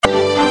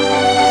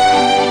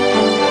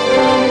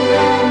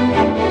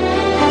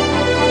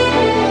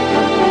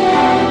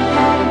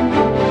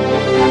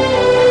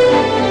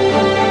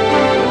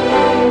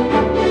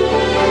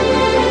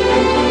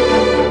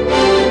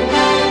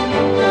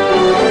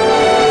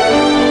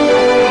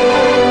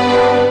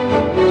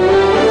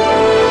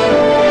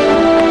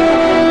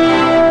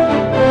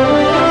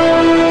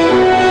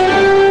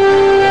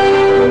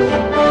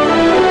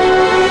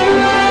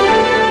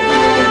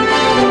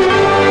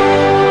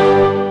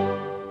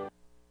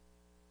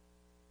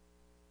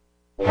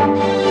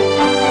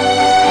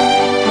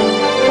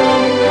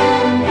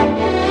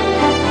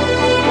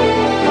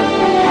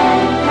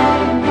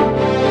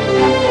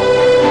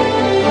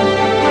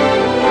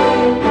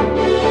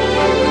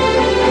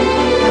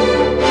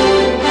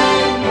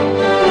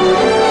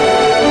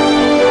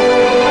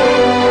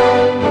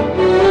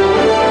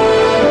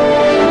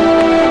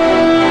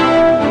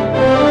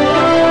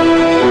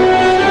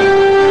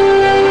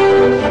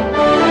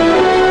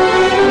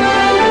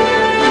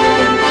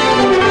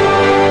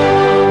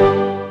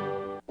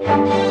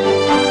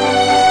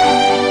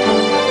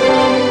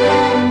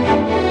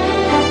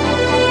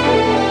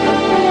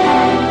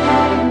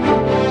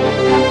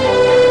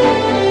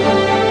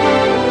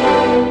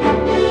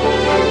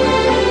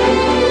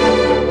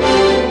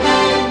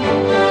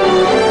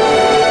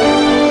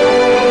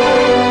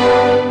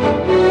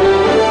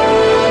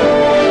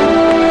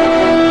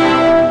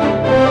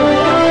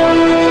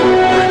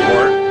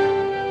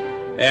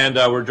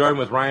we're joined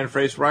with Ryan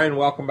FRACE. Ryan,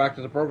 welcome back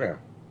to the program.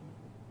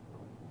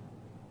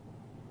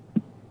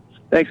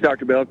 Thanks,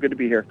 Dr. Bill. Good to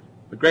be here.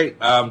 Great.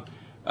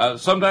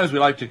 Sometimes we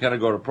like to kind of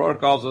go to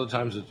protocols. Other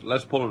times,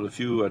 let's pull out a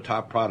few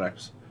top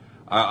products.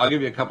 I'll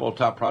give you a couple of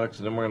top products,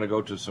 and then we're going to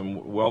go to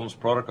some wellness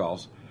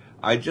protocols.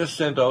 I just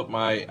sent out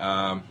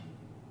my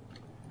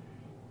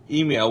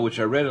email, which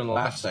I read in the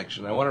last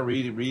section. I want to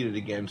read it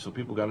again so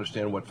people can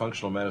understand what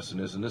functional medicine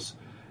is. And this,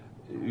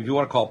 if you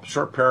want to call it a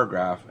short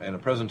paragraph and a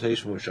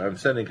presentation, which I'm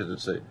sending because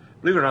it's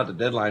believe it or not, the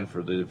deadline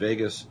for the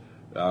Vegas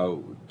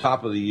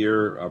top of the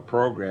year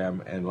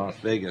program in Las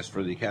Vegas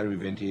for the Academy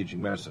of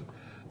Anti-Aging Medicine.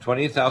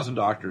 28,000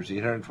 doctors,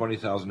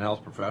 820,000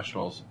 health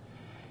professionals.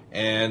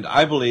 And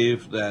I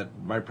believe that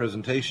my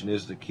presentation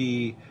is the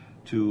key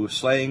to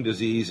slaying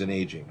disease and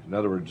aging. In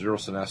other words, zero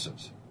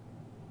senescence.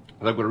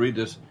 And I'm going to read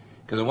this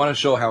because I want to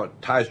show how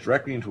it ties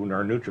directly into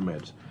our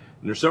NutriMeds.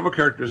 And there are several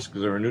characteristics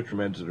of our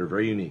NutriMeds that are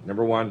very unique.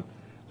 Number one,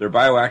 they're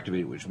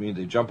bioactivated, which means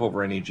they jump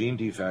over any gene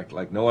defect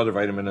like no other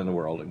vitamin in the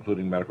world,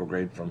 including medical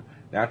grade from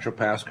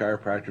naturopaths,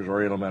 chiropractors,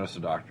 oriental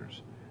medicine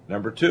doctors.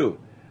 Number two,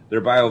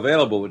 they're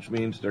bioavailable, which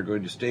means they're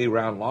going to stay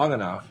around long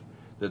enough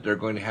that they're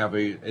going to have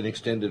an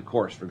extended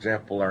course. For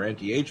example, our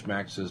anti-age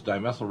max is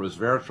dimethyl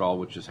resveratrol,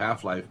 which is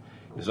half-life,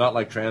 is not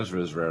like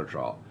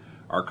trans-resveratrol.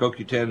 Our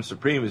CoQ10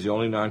 Supreme is the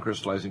only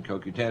non-crystallizing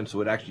CoQ10,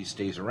 so it actually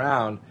stays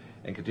around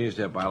and continues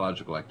to have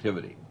biological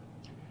activity.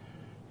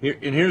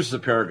 Here's the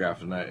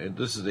paragraph, and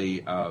this is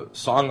a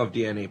Song of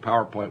DNA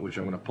PowerPoint, which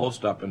I'm going to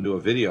post up and do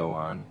a video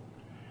on.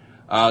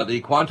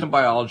 The quantum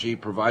biology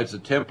provides a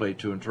template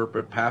to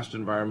interpret past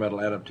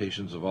environmental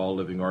adaptations of all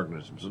living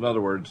organisms. In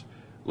other words,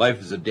 life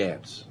is a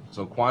dance.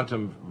 So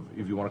quantum,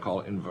 if you want to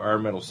call it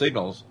environmental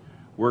signals,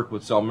 work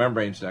with cell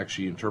membranes to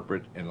actually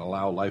interpret and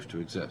allow life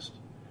to exist.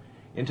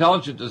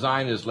 Intelligent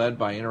design is led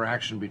by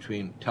interaction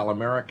between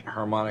telomeric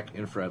harmonic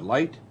infrared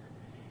light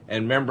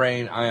and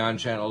membrane ion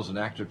channels and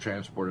active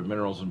transport of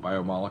minerals and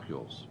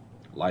biomolecules.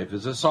 Life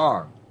is a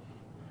song,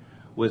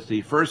 with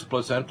the first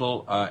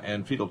placental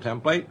and fetal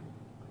template,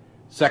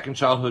 second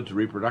childhood to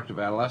reproductive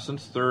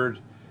adolescence, third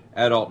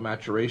adult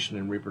maturation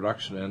and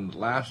reproduction, and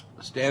last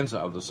stanza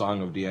of the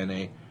Song of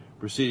DNA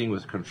proceeding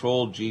with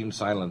controlled gene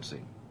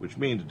silencing, which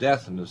means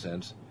death, in a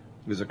sense,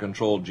 is a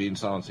controlled gene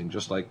silencing,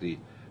 just like the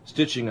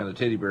stitching on the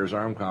teddy bear's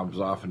arm comes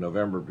off in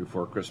November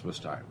before Christmas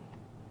time.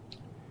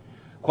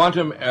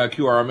 Quantum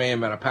QRMA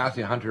and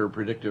Metapathia Hunter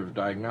predictive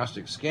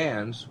diagnostic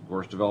scans, of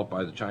course developed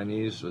by the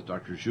Chinese with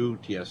Dr. Zhu,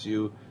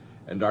 TSU,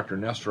 and Dr.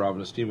 Nesterov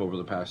and his team over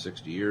the past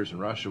 60 years in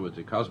Russia with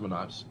the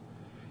cosmonauts.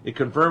 It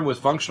confirmed with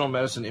functional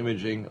medicine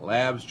imaging,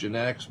 labs,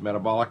 genetics,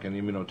 metabolic, and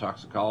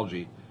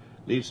immunotoxicology,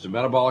 leads to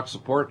metabolic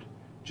support,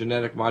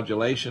 genetic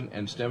modulation,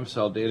 and stem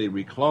cell daily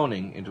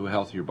recloning into a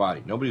healthier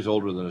body. Nobody's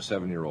older than a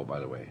 7-year-old, by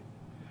the way.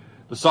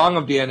 The Song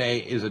of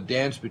DNA is a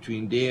dance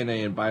between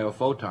DNA and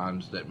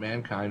biophotons that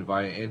mankind,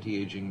 via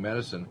anti-aging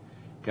medicine,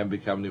 can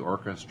become the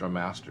orchestra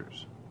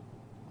masters.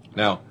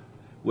 Now,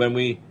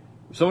 when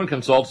someone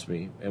consults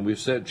me, and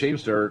we've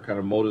changed our kind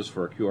of motives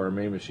for our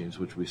QRMA machines,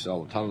 which we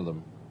sell a ton of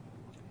them,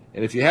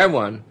 and if you have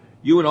one,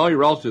 you and all your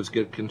relatives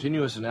get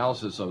continuous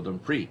analysis of them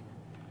free.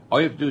 All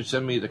you have to do is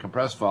send me the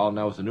compressed file.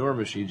 Now with the newer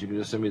machines, you can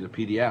just send me the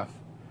PDF.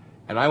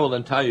 And I will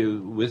then tell you,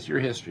 with your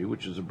history,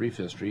 which is a brief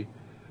history,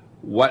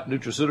 what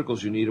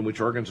nutraceuticals you need and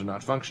which organs are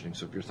not functioning.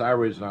 So if your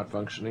thyroid is not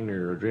functioning, or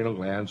your adrenal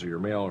glands, or your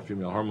male or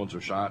female hormones are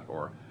shot,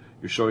 or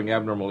you're showing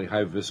abnormally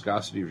high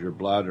viscosity of your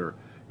blood, or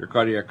your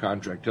cardiac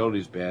contractility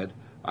is bad,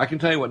 I can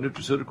tell you what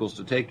nutraceuticals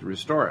to take to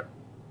restore it.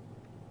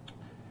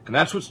 And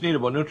that's what's neat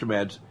about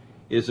NutriMeds,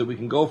 is that we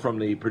can go from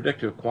the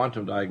predictive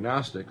quantum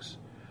diagnostics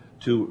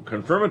to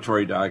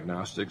confirmatory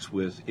diagnostics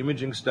with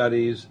imaging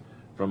studies,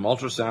 from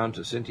ultrasound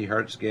to CT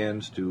heart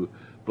scans to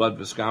blood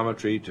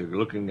viscometry to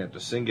looking at the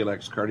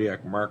Singulex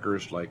cardiac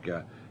markers like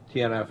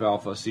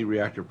TNF-alpha,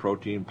 C-reactive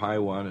protein,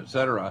 PI1,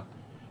 etc.,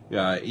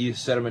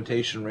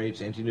 sedimentation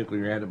rates,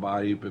 anti-nuclear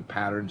antibody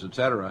patterns,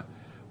 etc.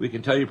 We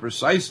can tell you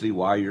precisely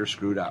why you're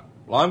screwed up.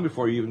 Long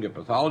before you even get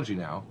pathology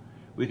now,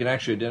 we can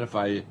actually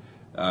identify,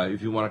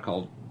 if you want to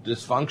call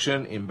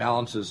dysfunction,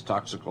 imbalances,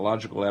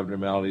 toxicological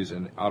abnormalities,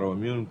 and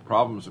autoimmune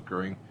problems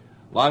occurring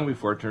long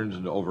before it turns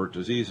into overt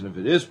disease. And if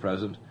it is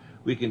present,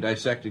 we can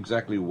dissect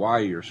exactly why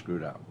you're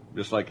screwed up.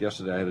 Just like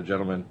yesterday, I had a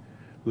gentleman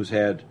who's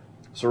had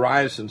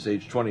psoriasis since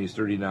age 20, he's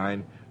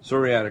 39,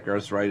 psoriatic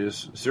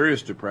arthritis,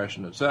 serious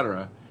depression,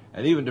 etc.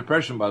 And even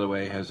depression, by the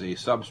way, has a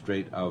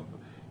substrate of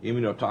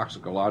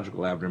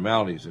immunotoxicological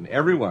abnormalities. And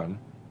everyone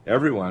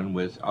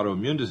with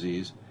autoimmune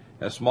disease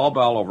has small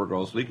bowel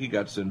overgrowth, leaky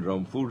gut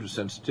syndrome, food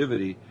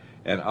sensitivity,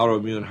 and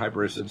autoimmune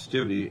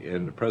hypersensitivity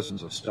in the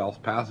presence of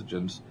stealth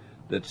pathogens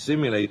that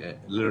simulate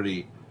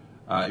literally,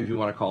 if you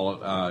want to call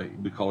it,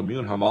 we call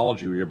immune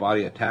homology, where your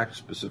body attacks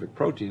specific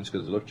proteins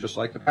because they look just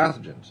like the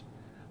pathogens.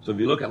 So if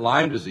you look at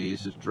Lyme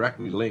disease, it's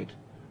directly linked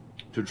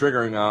to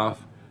triggering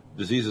off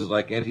diseases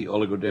like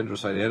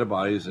anti-oligodendrocyte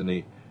antibodies in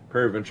the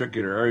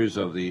periventricular areas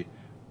of the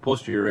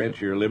posterior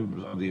anterior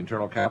limbs of the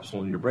internal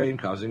capsule in your brain,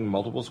 causing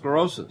multiple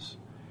sclerosis.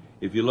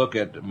 If you look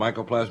at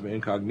Mycoplasma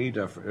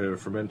incognita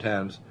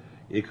fermentans,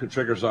 it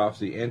triggers off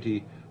the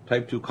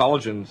type 2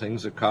 collagen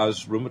things that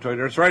cause rheumatoid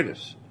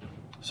arthritis.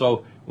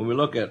 So when we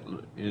look at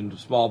in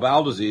small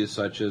bowel disease,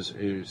 such as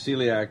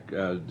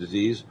celiac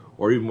disease,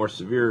 or even more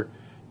severe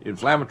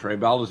inflammatory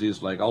bowel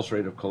disease like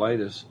ulcerative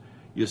colitis,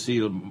 you see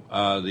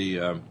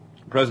the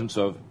presence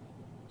of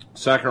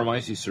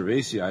Saccharomyces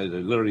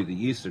cerevisiae, literally the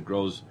yeast that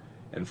grows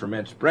and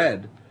ferments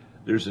bread.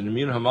 There's an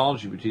immune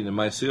homology between the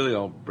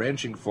mycelial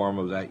branching form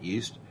of that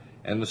yeast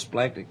and the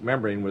splanchnic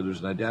membrane, where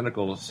there's an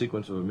identical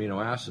sequence of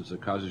amino acids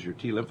that causes your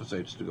T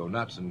lymphocytes to go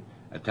nuts and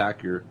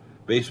attack your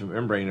basement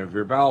membrane of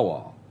your bowel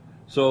wall.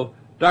 So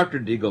Dr.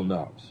 Deagle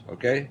knows,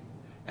 okay?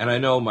 And I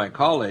know my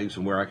colleagues,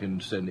 and where I can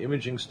send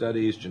imaging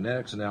studies,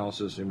 genetics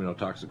analysis,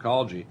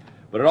 immunotoxicology,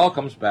 but it all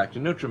comes back to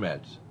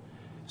NutriMeds.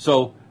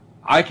 So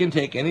I can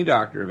take any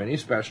doctor of any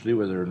specialty,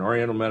 whether an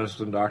oriental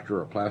medicine doctor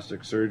or a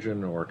plastic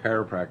surgeon or a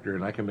chiropractor,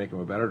 and I can make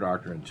them a better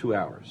doctor in 2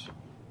 hours.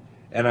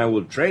 And I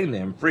will train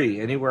them free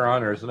anywhere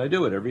on earth, and I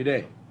do it every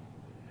day.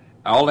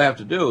 All I have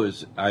to do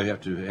is I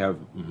have to have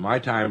my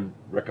time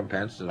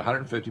recompensed at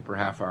 $150 per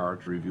half hour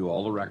to review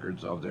all the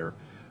records of their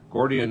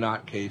Gordian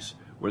knot case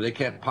where they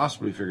can't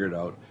possibly figure it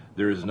out.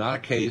 There is not a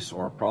case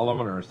or a problem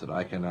on earth that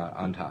I cannot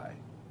untie.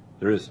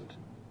 There isn't.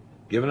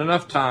 Given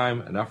enough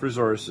time, enough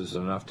resources,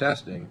 and enough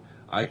testing,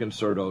 I can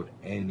sort out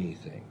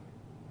anything.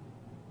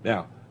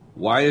 Now,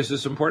 why is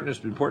this important?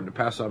 It's important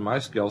to pass on my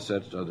skill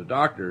sets to other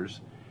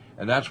doctors,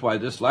 and that's why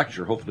this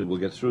lecture, hopefully we'll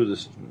get through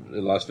this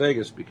in Las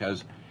Vegas,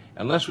 because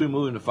unless we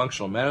move into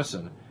functional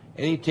medicine,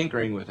 any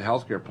tinkering with the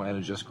healthcare plan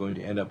is just going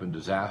to end up in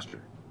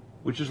disaster,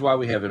 which is why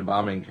we have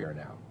embalming care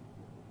now.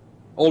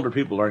 Older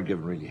people aren't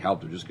given really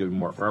help, they're just given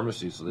more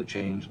pharmacy, so they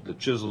change the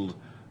chiseled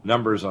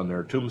numbers on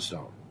their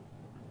tombstone.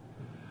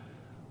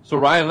 So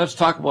Ryan, let's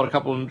talk about a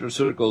couple of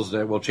nutraceuticals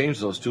that will change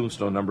those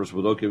tombstone numbers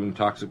without giving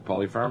toxic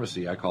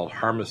polypharmacy. I call it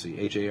harmacy,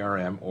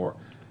 H-A-R-M, or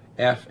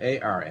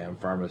F-A-R-M,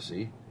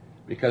 pharmacy,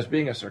 because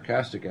being a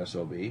sarcastic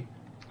SOB,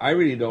 I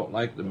really don't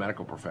like the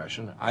medical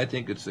profession. I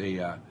think it's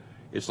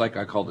like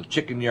I call the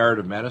chicken yard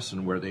of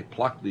medicine, where they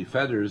pluck the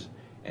feathers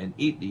and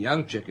eat the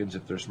young chickens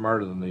if they're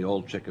smarter than the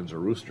old chickens or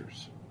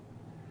roosters.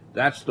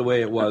 That's the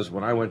way it was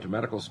when I went to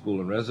medical school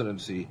and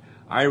residency.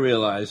 I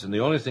realized, and the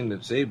only thing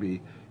that saved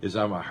me is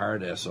I'm a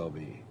hard SOB.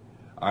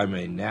 I'm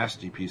a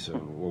nasty piece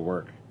of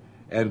work.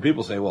 And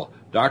people say, well,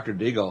 Dr.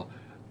 Deagle,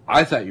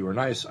 I thought you were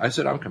nice. I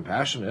said, I'm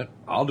compassionate.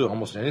 I'll do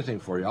almost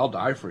anything for you. I'll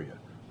die for you.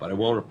 But I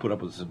won't put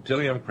up with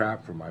centillium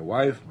crap from my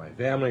wife, my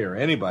family, or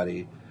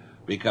anybody,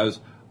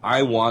 because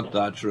I want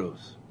the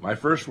truth. My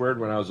first word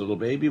when I was a little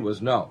baby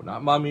was no.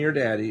 Not mommy or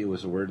daddy. It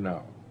was the word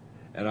no.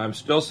 And I'm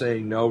still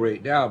saying no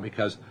right now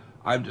because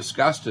I'm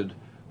disgusted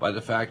by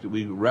the fact that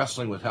we're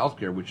wrestling with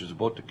healthcare, which is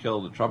about to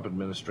kill the Trump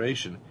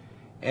administration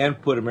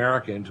and put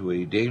America into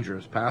a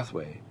dangerous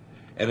pathway.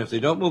 And if they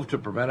don't move to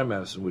preventive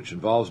medicine, which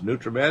involves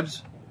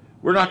NutriMeds,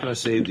 we're not going to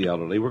save the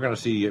elderly. We're going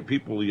to see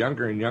people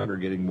younger and younger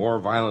getting more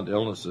violent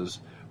illnesses,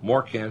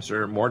 more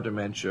cancer, more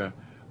dementia,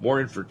 more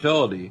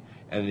infertility,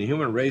 and the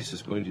human race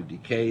is going to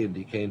decay and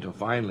decay until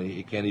finally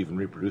it can't even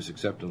reproduce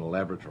except in the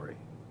laboratory.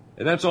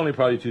 And that's only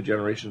probably 2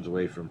 generations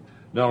away from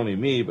not only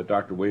me, but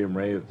Dr. William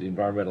Ray of the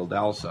Environmental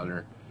Dallas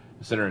Center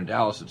in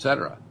Dallas,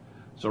 etc.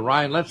 So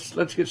Ryan,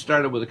 let's get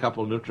started with a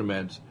couple of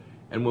NutriMeds.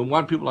 And we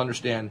want people to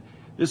understand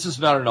this is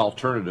not an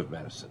alternative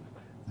medicine.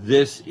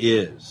 This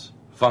is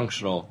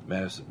functional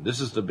medicine.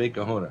 This is the big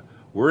kahuna.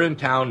 We're in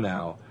town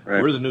now.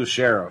 Right. We're the new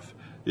sheriff.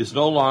 It's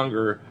no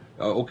longer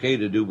okay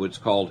to do what's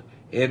called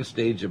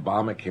end-stage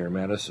Obamacare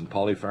medicine,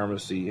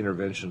 polypharmacy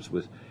interventions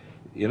with,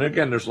 and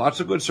again, there's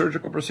lots of good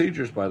surgical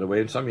procedures, by the way,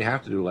 and some you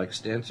have to do, like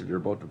stents if you're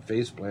about to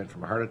face plant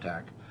from a heart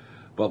attack.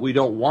 But we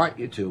don't want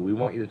you to. We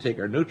want you to take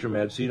our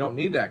NutriMeds so you don't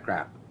need that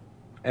crap.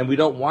 And we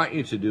don't want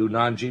you to do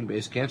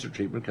non-gene-based cancer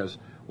treatment because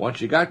once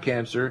you got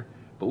cancer,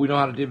 but we know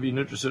how to give you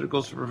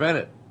nutraceuticals to prevent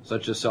it,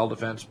 such as Cell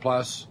Defense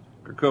Plus,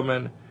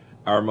 curcumin,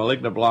 our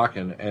Malignant Block,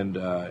 and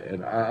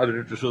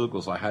other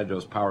nutraceuticals like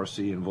Hydros Power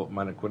C and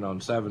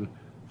Minoquinone 7,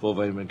 full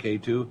vitamin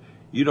K2.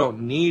 You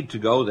don't need to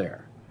go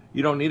there.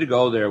 You don't need to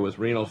go there with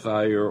renal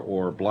failure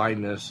or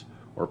blindness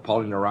or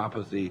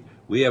polyneuropathy.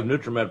 We have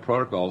NutriMed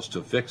protocols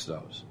to fix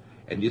those.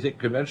 And do you think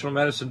conventional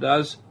medicine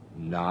does?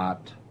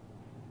 Not.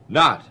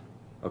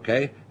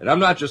 Okay? And I'm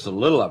not just a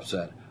little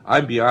upset.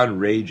 I'm beyond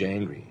rage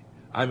angry.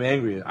 I'm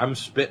angry. I'm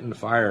spitting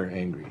fire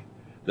angry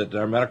that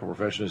our medical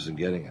profession isn't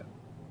getting it.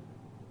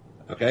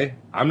 Okay?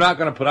 I'm not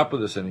going to put up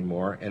with this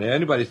anymore. And if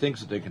anybody thinks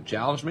that they can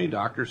challenge me,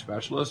 doctor,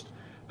 specialist,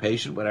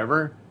 patient,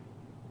 whatever,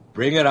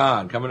 bring it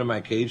on. Come into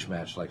my cage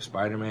match like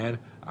Spider-Man.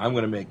 I'm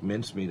going to make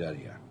mincemeat out of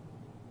you.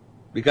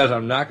 Because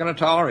I'm not going to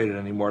tolerate it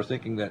anymore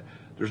thinking that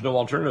there's no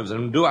alternatives.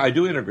 And I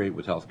do integrate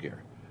with healthcare.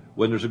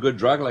 When there's a good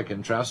drug like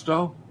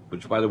Entresto,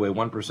 which, by the way,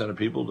 1% of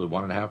people to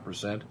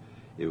 1.5%,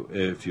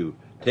 if you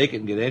take it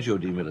and get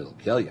angioedema, it'll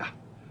kill you.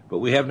 But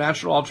we have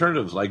natural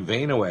alternatives like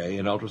Vein-Away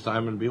and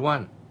ultrathymine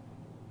B1.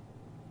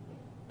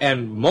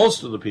 And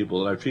most of the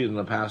people that I've treated in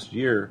the past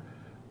year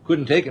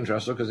couldn't take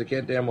Entresto because they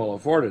can't damn well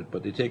afford it,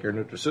 but they take our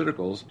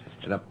nutraceuticals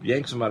and it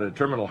yanks them out of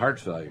terminal heart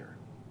failure.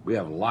 We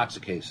have lots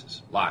of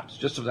cases, lots,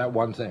 just of that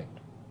one thing.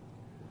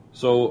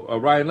 So,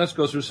 Ryan, let's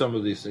go through some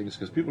of these things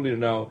because people need to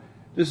know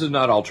this is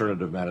not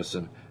alternative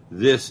medicine.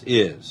 This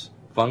is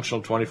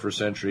functional 21st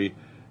century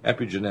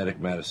epigenetic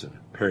medicine,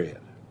 period.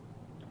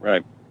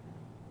 Right.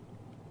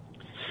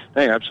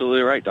 Hey,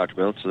 absolutely right, Dr.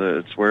 Bill.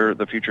 It's where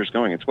the future is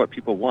going. It's what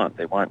people want.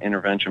 They want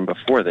intervention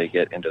before they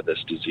get into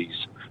this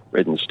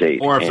disease-ridden state.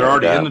 Or if they're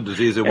already in the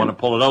disease, they want to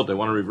pull it out. They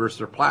want to reverse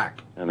their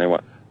plaque. And they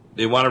want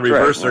to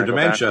reverse their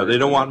dementia. Backwards. They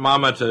don't want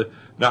mama to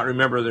not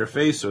remember their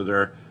face or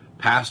their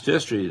past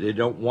history. They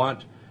don't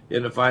want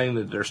into finding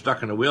that they're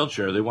stuck in a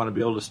wheelchair. They want to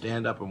be able to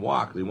stand up and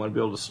walk. They want to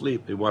be able to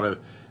sleep. They want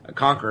to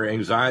conquer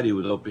anxiety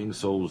without being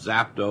so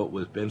zapped out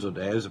with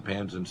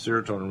benzodiazepines and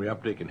serotonin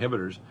reuptake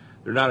inhibitors.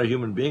 They're not a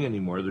human being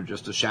anymore. They're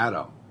just a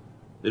shadow.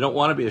 They don't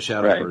want to be a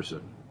shadow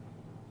person.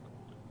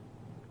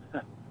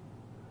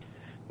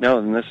 No,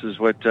 and this is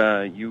what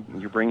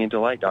you're bringing to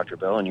light, Dr.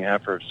 Bill, and you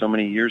have for so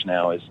many years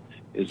now,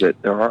 is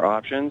that there are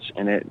options,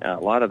 and a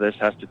lot of this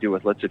has to do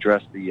with let's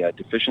address the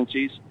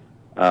deficiencies,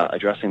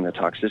 addressing the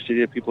toxicity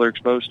that people are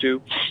exposed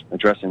to,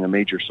 addressing the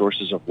major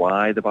sources of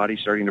why the body's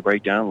starting to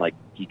break down, like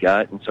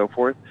gut and so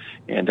forth,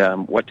 and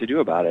what to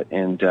do about it,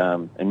 and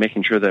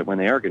making sure that when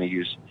they are going to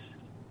use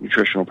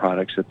nutritional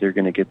products that they're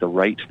going to get the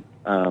right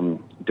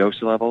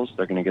dose levels,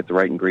 they're going to get the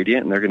right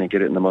ingredient, and they're going to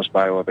get it in the most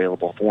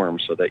bioavailable form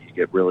so that you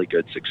get really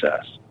good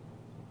success.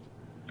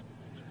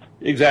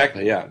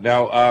 Exactly, yeah.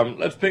 Now,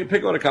 let's pick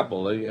out a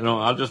couple.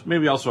 I'll just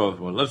maybe also,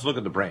 let's look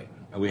at the brain.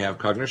 We have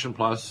Cognition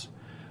Plus,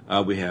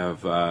 we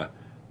have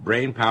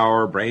Brain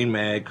Power,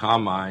 BRAINMAG,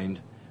 Calm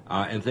Mind,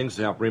 and things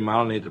to help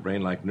remyelinate the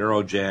brain like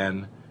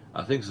Neurogen,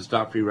 things to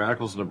stop free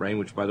radicals in the brain,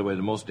 which, by the way,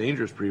 the most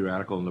dangerous free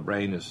radical in the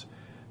brain is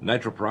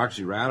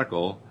nitroperoxy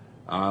radical,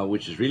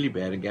 which is really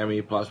bad, and gamma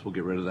E plus will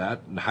get rid of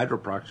that. And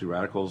hydroperoxy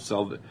radicals,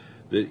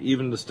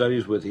 even the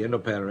studies with the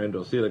endopan or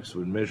endothelix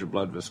would measure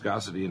blood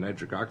viscosity and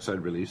nitric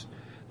oxide release.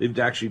 They've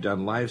actually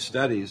done live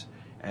studies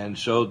and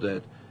showed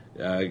that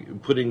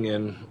putting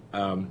in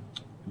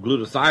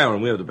glutathione,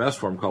 and we have the best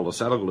form called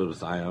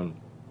acetylglutathione,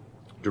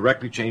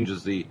 directly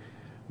changes the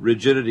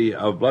rigidity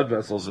of blood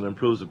vessels and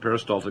improves the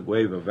peristaltic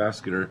wave of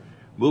vascular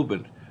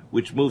movement,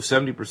 which moves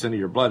 70% of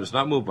your blood. It's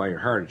not moved by your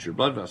heart, it's your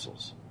blood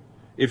vessels,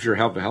 if you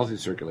have a healthy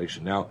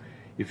circulation. Now,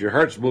 if your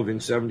heart's moving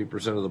 70%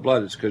 of the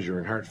blood, it's because you're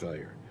in heart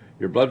failure.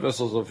 Your blood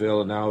vessels will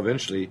fail, and now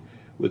eventually,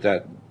 with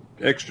that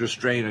extra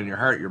strain on your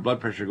heart, your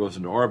blood pressure goes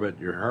into orbit,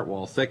 your heart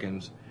wall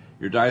thickens,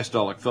 your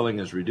diastolic filling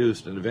is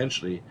reduced, and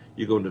eventually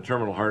you go into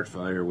terminal heart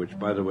failure, which,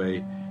 by the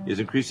way, is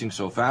increasing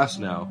so fast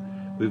now.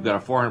 We've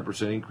got a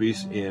 400%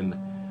 increase in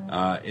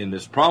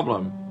this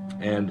problem,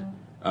 and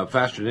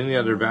faster than any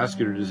other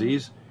vascular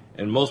disease.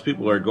 And most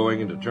people are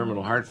going into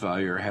terminal heart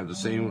failure have the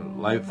same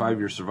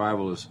 5-year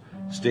survival as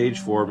stage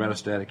 4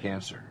 metastatic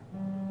cancer.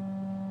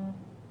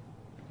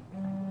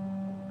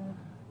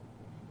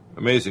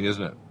 Amazing,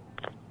 isn't it?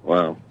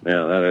 Wow.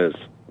 Yeah,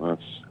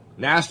 that's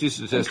nasty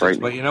statistics.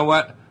 But you know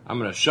what? I'm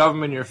going to shove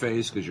them in your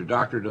face because your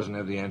doctor doesn't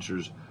have the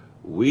answers.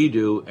 We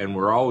do, and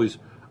we're always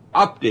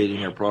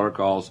updating our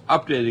protocols,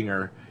 updating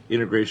our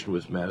integration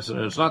with medicine.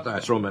 And it's not that I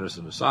throw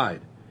medicine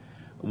aside.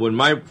 When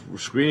my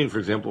screening, for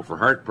example, for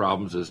heart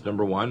problems is,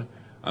 number one,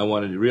 I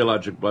want a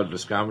rheologic blood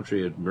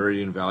viscometry at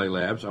Meridian Valley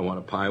Labs. I want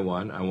a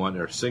Pi-1. I want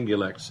our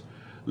Singulex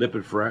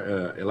lipid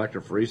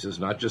electrophoresis,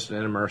 not just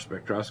an NMR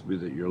spectroscopy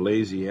that your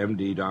lazy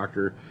MD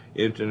doctor,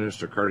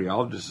 internist, or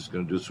cardiologist is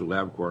going to do through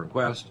LabCorp and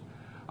Quest.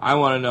 I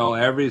want to know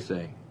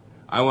everything.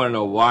 I want to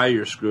know why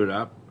you're screwed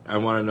up. I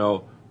want to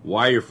know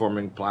why you're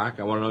forming plaque.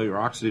 I want to know your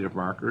oxidative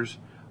markers.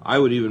 I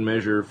would even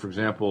measure, for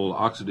example,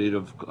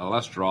 oxidative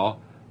cholesterol,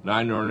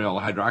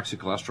 9-noronyl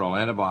hydroxycholesterol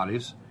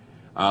antibodies,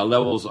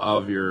 levels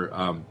of your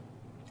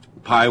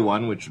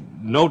Pi-1, which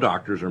no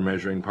doctors are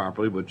measuring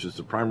properly, which is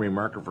the primary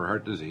marker for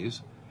heart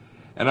disease.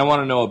 And I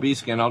want to know a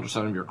B-scan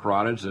ultrasound of your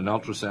carotids, an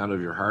ultrasound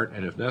of your heart,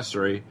 and if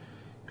necessary,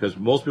 because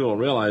most people don't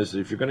realize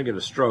that if you're going to get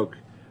a stroke,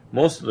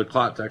 most of the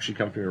clots actually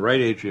come from your right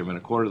atrium, and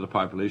a quarter of the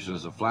population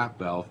is a flap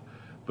valve.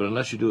 But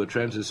unless you do a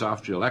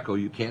transesophageal echo,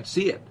 you can't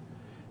see it.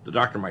 The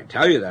doctor might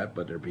tell you that,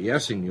 but they're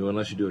BSing you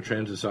unless you do a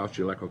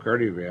transesophageal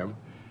echocardiogram.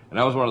 And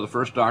I was one of the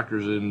first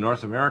doctors in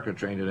North America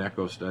trained in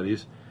echo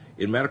studies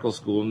in medical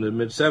school in the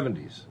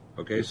mid-'70s.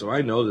 Okay, so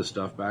I know this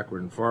stuff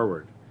backward and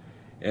forward.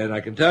 And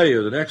I can tell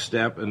you the next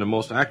step and the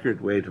most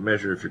accurate way to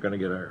measure if you're going to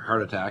get a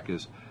heart attack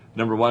is,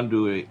 number one,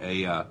 do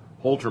a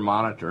Holter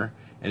monitor.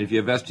 And if you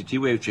have STT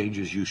wave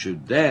changes, you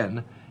should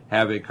then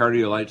have a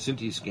cardiolite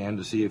CT scan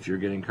to see if you're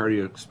getting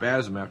cardiac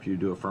spasm after you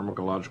do a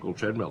pharmacological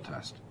treadmill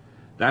test.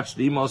 That's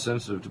the most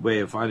sensitive way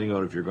of finding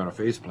out if you're going to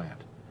faceplant.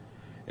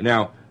 And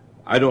now,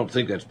 I don't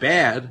think that's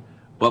bad,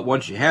 but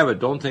once you have it,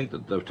 don't think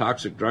that the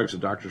toxic drugs the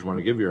doctors want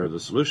to give you are the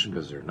solution,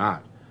 because they're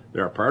not.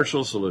 They're a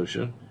partial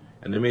solution,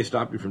 and they may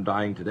stop you from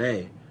dying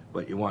today,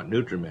 but you want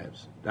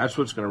NutriMeds. That's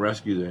what's going to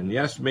rescue you. And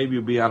yes, maybe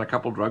you'll be on a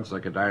couple drugs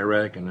like a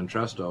diuretic and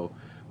Entresto,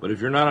 but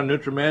if you're not on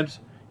NutriMeds,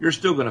 you're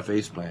still going to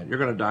faceplant. You're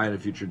going to die at a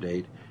future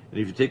date. And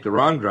if you take the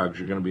wrong drugs,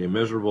 you're going to be a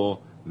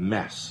miserable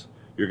mess.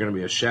 You're going to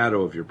be a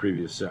shadow of your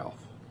previous self.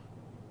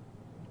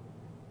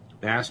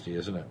 Nasty,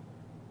 isn't it?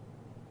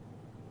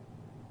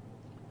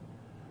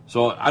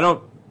 So I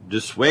don't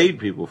dissuade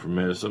people from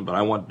medicine, but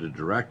I want to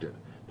direct it.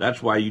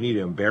 That's why you need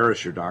to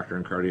embarrass your doctor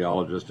and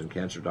cardiologist and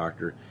cancer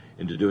doctor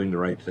into doing the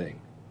right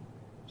thing.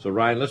 So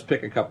Ryan, let's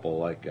pick a couple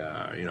like,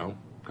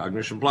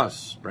 Cognition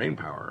Plus, Brain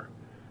Power,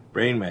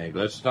 BrainMag.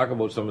 Let's talk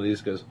about some of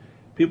these because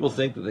people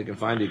think that they can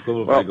find the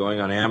equivalent by going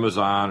on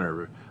Amazon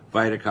or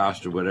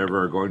VitaCost or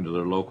whatever, or going to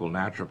their local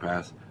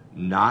naturopath.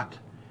 Not.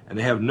 And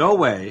they have no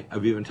way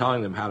of even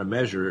telling them how to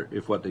measure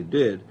if what they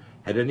did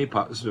had any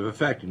positive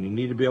effect. And you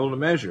need to be able to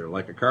measure,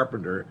 like a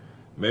carpenter,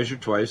 measure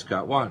twice,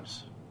 cut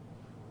once.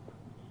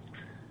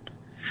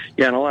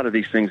 Yeah, and a lot of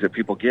these things that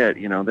people get,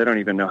 they don't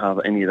even know how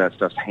any of that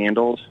stuff's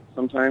handled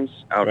sometimes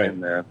out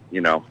in the,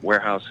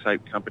 warehouse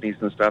type companies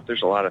and stuff.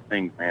 There's a lot of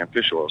things, man,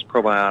 fish oils,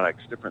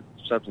 probiotics, different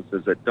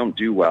substances that don't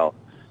do well,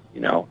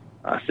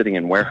 sitting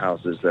in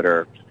warehouses that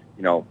are,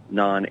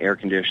 non-air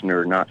conditioned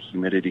or not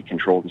humidity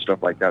controlled and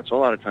stuff like that. So a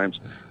lot of times,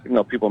 even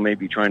though people may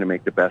be trying to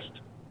make the best,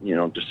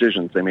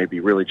 decisions, they may be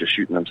really just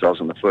shooting themselves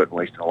in the foot and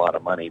wasting a lot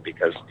of money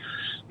because,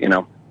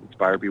 it's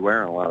buyer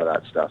beware on a lot of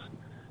that stuff.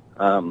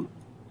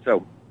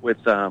 So with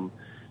some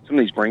of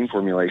these brain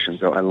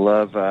formulations, though, I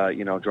love,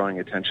 drawing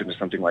attention to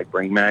something like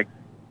BrainMag,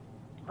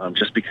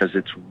 just because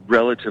it's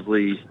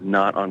relatively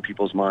not on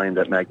people's mind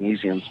that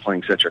magnesium is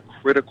playing such a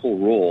critical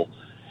role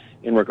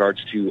in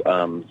regards to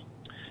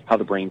how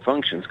the brain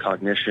functions,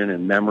 cognition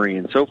and memory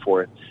and so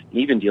forth, and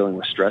even dealing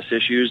with stress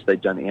issues. They've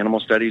done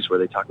animal studies where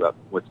they talk about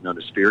what's known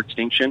as fear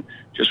extinction,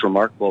 just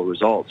remarkable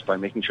results by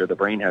making sure the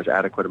brain has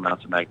adequate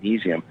amounts of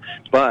magnesium.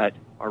 But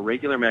our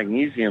regular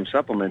magnesium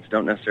supplements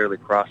don't necessarily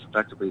cross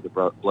effectively the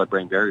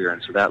blood-brain barrier,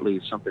 and so that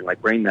leaves something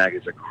like BrainMag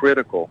as a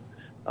critical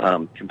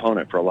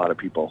component for a lot of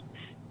people,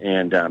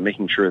 and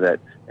making sure that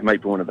it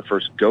might be one of the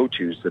first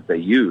go-tos that they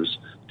use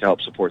to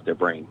help support their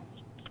brain.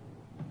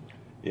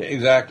 Yeah,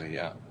 exactly,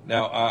 yeah.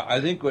 Now,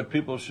 I think what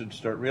people should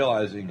start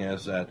realizing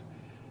is that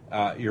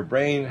your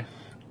brain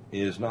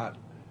is not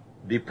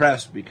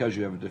depressed because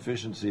you have a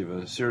deficiency of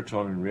a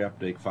serotonin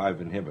reuptake 5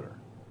 inhibitor.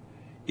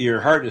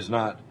 Your heart is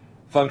not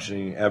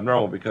functioning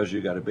abnormal because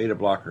you got a beta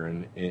blocker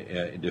in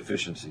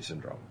deficiency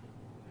syndrome.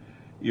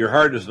 Your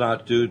heart is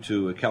not due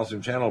to a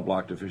calcium channel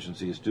block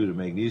deficiency, it's due to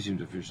magnesium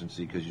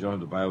deficiency because you don't have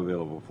the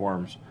bioavailable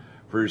forms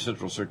for your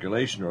central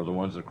circulation or the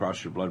ones that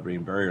cross your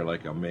blood-brain barrier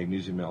like a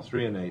magnesium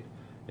L-threonate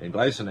and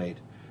glycinate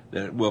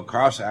that will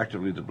cross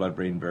actively the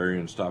blood-brain barrier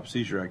and stop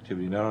seizure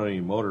activity not only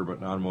in motor but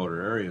non-motor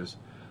areas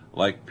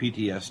like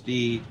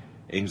PTSD,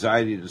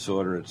 anxiety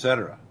disorder,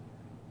 etc.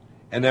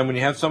 And then when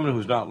you have someone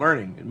who's not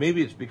learning,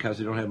 maybe it's because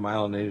they don't have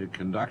myelinated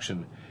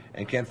conduction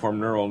and can't form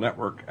neural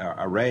network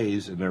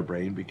arrays in their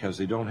brain because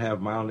they don't have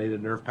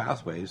myelinated nerve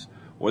pathways,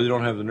 or they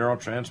don't have the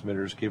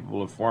neurotransmitters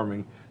capable of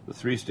forming the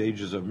 3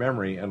 stages of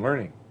memory and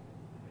learning.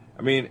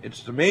 I mean,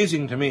 it's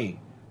amazing to me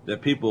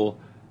that people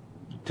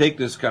take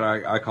this kind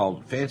of, I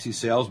call fancy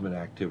salesman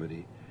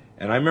activity.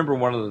 And I remember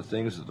one of the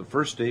things that the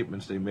first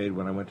statements they made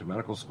when I went to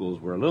medical schools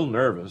were a little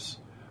nervous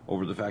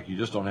over the fact you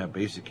just don't have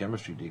basic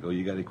chemistry, Deagle.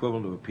 You got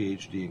equivalent of a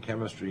PhD in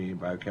chemistry,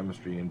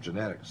 biochemistry, and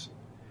genetics.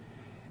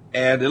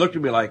 And they looked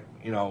at me like,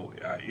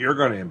 you're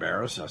going to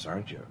embarrass us,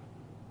 aren't you?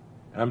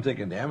 And I'm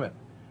thinking, damn it.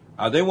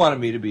 They wanted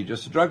me to be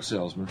just a drug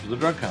salesman for the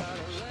drug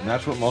companies. And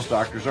that's what most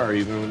doctors are,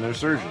 even when they're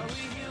surgeons.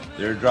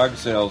 They're drug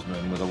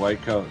salesmen with a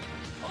white coat.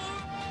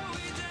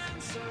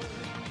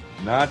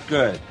 Not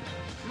good.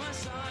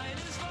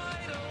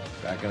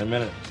 Back in a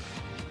minute.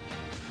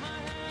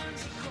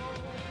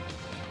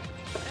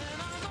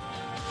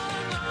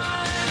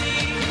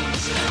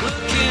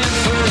 Looking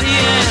for the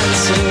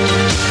answer.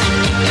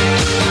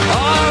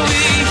 Are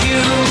we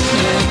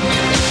human?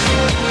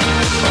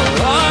 Or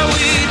are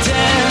we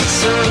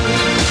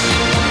dancing?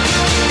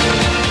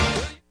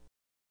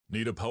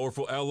 Need a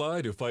powerful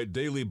ally to fight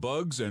daily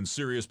bugs and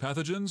serious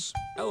pathogens?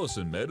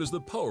 ALLCINMED is the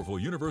powerful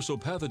universal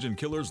pathogen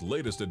killer's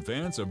latest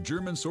advance of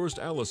German-sourced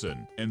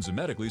allicin,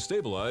 enzymatically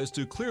stabilized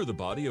to clear the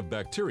body of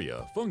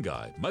bacteria,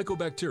 fungi,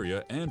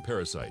 mycobacteria, and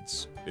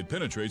parasites. It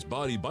penetrates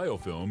body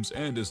biofilms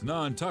and is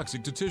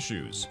non-toxic to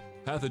tissues.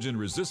 Pathogen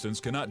resistance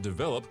cannot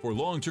develop for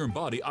long-term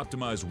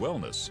body-optimized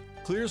wellness.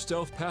 Clear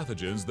stealth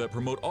pathogens that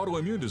promote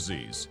autoimmune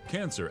disease,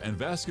 cancer and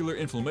vascular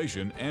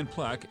inflammation and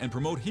plaque and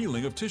promote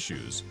healing of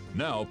tissues.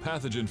 Now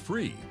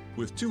pathogen-free.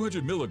 With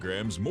 200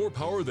 milligrams more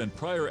power than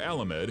prior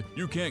ALLCINMED,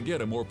 you can't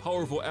get a more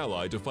powerful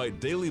ally to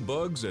fight daily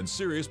bugs and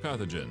serious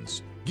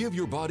pathogens. Give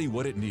your body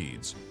what it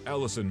needs.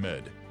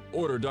 ALLCINMED.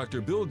 Order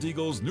Dr. Bill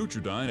Deagle's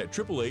NutriODINE at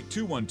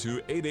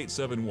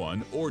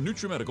 888-212-8871 or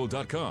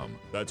NutriMedical.com.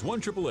 That's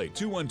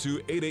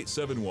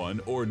 1-888-212-8871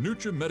 or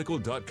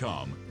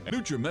NutriMedical.com.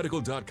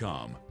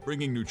 NutriMedical.com,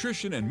 bringing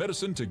nutrition and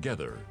medicine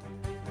together.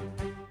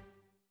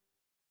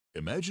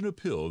 Imagine a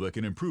pill that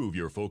can improve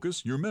your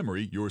focus, your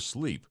memory, your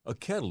sleep, a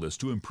catalyst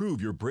to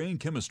improve your brain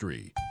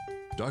chemistry.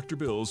 Dr.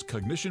 Bill's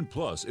Cognition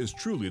Plus is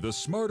truly the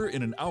smarter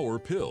in an hour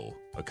pill.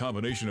 A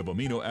combination of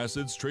amino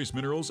acids, trace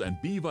minerals,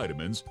 and B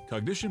vitamins,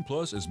 Cognition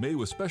Plus is made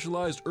with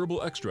specialized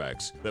herbal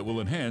extracts that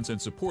will enhance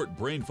and support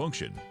brain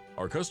function.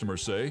 Our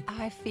customers say,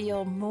 I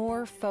feel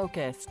more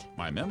focused.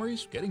 my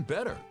memory's getting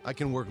better. I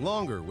can work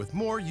longer with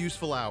more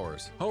useful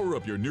hours. Power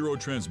up your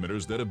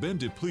neurotransmitters that have been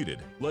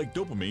depleted, like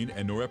dopamine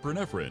and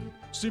norepinephrine.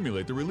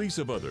 Stimulate the release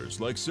of others,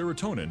 like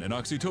serotonin and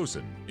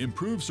oxytocin.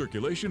 Improve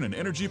circulation and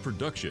energy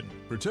production.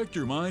 Protect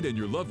your mind and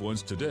your loved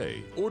ones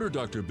today. Order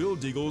Dr. Bill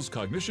Deagle's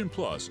Cognition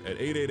Plus at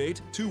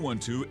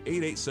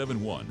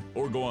 888-212-8871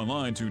 or go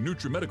online to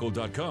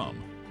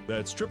NutriMedical.com.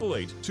 That's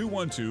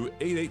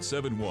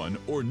 888-212-8871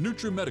 or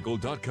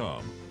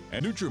NutriMedical.com.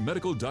 And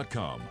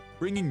NutriMedical.com,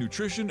 bringing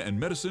nutrition and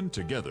medicine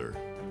together.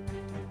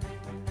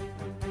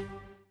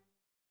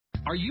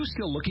 Are you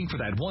still looking for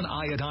that one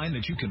iodine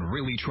that you can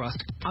really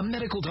trust? A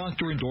medical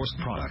doctor-endorsed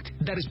product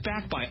that is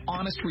backed by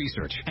honest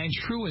research and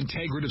true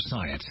integrative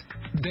science?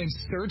 Then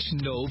search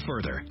no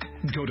further.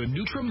 Go to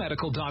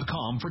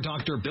NutriMedical.com for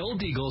Dr. Bill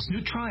Deagle's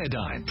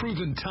NutriOdine,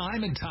 proven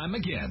time and time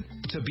again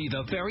to be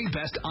the very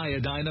best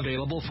iodine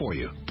available for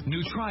you.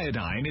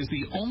 NutriOdine is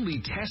the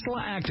only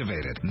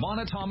Tesla-activated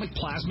monatomic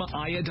plasma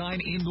iodine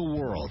in the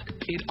world.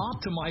 It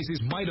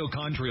optimizes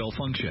mitochondrial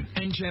function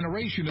and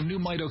generation of new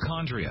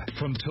mitochondria,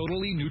 from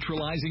totally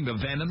neutralizing the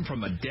venom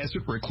from a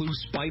desert recluse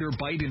spider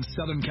bite in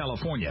Southern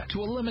California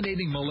to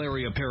eliminating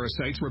malaria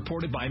parasites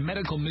reported by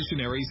medical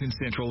missionaries in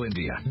Central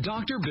India.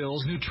 Dr.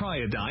 Bill's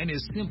NutriOdine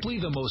is simply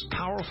the most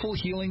powerful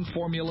healing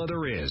formula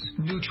there is.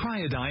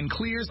 NutriOdine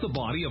clears the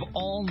body of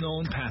all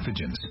known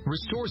pathogens,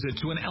 restores it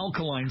to an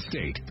alkaline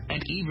state,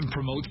 and even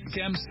promotes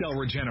stem cell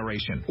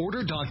regeneration.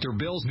 Order Dr.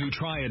 Bill's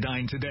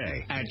NutriOdine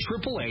today at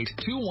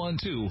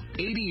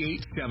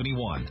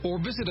 888-212-8871 or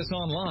visit us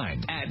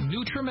online at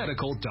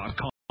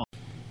NutriMedical.com.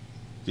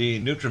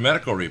 The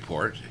Nutrimedical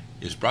Report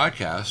is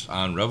broadcast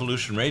on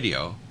Revolution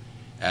Radio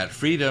at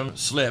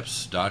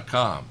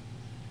freedomslips.com.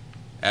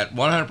 At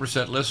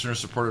 100%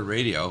 listener-supported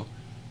radio,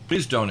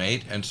 please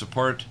donate and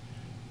support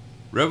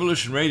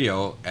Revolution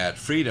Radio at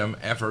freedom,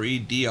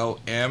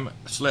 FREDOM,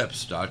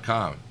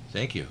 slips.com.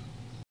 Thank you.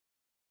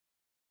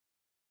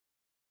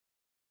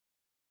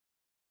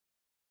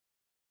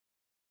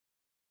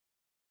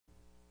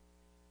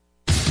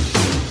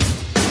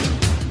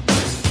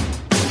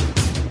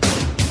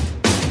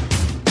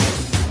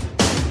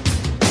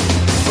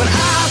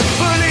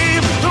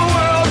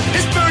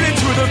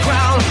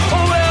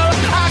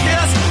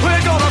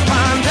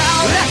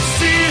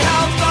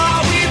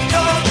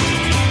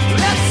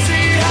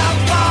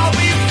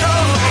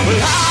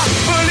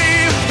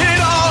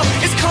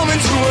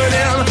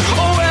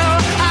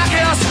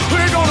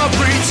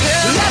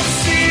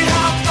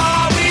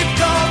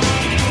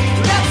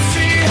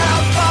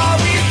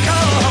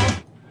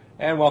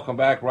 And welcome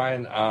back,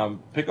 Ryan.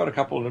 Pick out a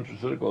couple of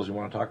nutraceuticals you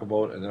want to talk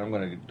about, and then I'm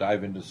going to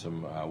dive into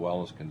some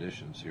wellness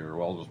conditions here,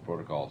 wellness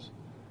protocols.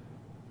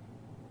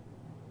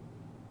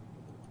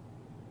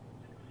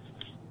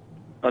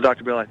 Well,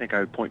 Dr. Bill, I think I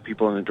would point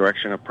people in the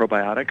direction of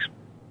probiotics.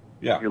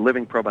 Yeah. Your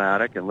Living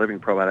Probiotic and Living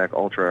Probiotic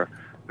Ultra are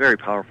very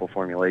powerful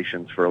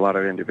formulations for a lot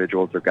of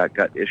individuals that have got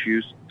gut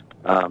issues.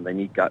 They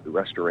need gut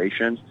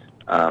restoration.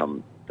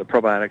 The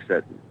probiotics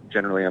that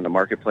generally on the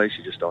marketplace,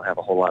 you just don't have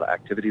a whole lot of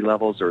activity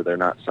levels, or they're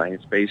not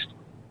science-based.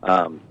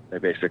 They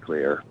basically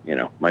are,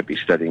 might be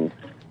studying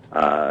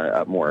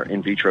more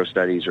in vitro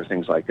studies or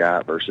things like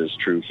that versus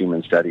true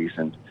human studies.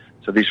 And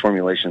so these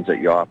formulations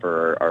that you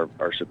offer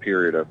are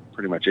superior to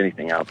pretty much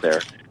anything out there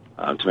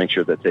to make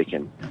sure that they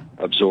can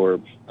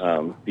absorb,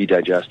 be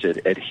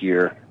digested,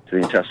 adhere to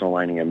the intestinal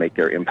lining, and make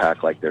their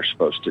impact like they're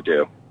supposed to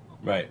do.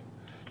 Right.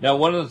 Now,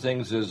 one of the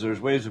things is there's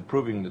ways of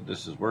proving that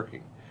this is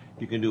working.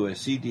 You can do a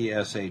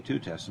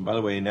CDSA2 test. And by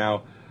the way,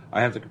 now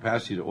I have the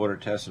capacity to order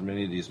tests in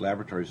many of these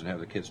laboratories and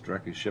have the kits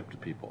directly shipped to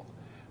people.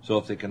 So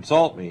if they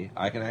consult me,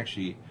 I can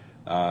actually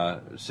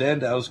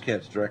send those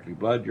kits directly,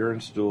 blood,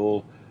 urine,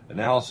 stool,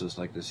 analysis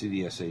like the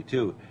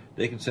CDSA2.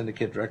 They can send the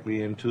kit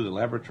directly into the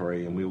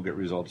laboratory, and we will get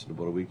results in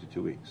about a week to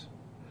 2 weeks.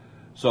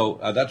 So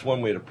that's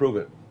one way to prove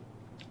it.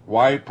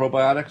 Why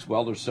probiotics?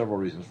 Well, there's several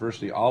reasons.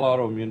 Firstly, all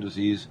autoimmune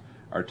disease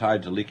are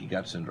tied to leaky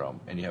gut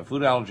syndrome. And you have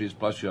food allergies,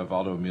 plus you have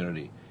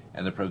autoimmunity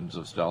and the presence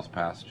of stealth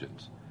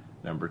pathogens.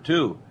 Number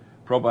two,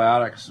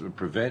 probiotics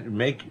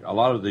make a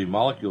lot of the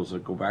molecules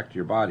that go back to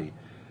your body.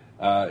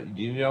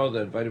 Do you know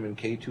that vitamin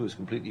K2 is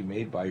completely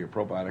made by your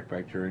probiotic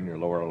bacteria in your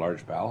lower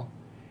large bowel?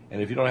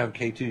 And if you don't have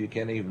K2, you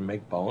can't even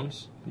make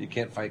bones. You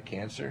can't fight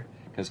cancer,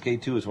 because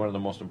K2 is one of the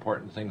most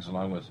important things,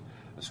 along with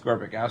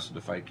ascorbic acid,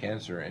 to fight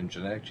cancer and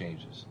genetic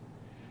changes.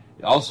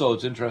 Also,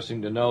 it's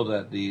interesting to know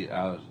that the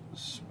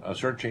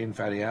short-chain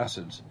fatty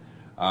acids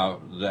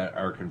that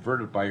are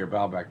converted by your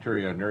bowel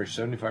bacteria nourish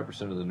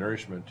 75% of the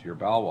nourishment to your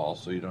bowel wall,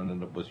 so you don't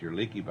end up with your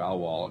leaky bowel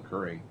wall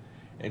occurring,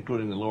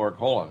 including the lower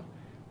colon.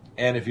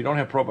 And if you don't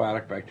have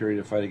probiotic bacteria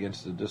to fight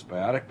against the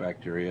dysbiotic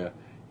bacteria,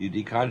 you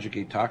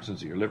deconjugate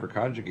toxins that your liver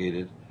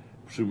conjugated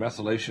through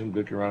methylation,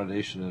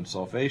 glucuronidation, and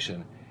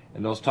sulfation,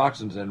 and those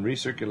toxins then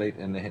recirculate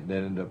and then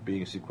end up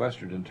being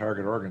sequestered in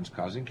target organs,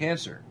 causing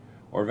cancer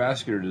or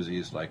vascular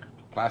disease like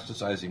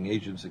plasticizing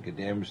agents that can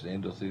damage the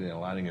endothelial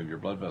lining of your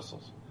blood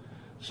vessels.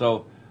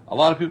 So a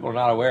lot of people are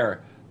not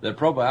aware that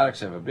probiotics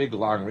have a big,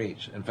 long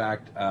reach. In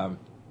fact,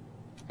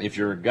 if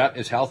your gut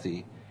is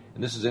healthy,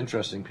 and this is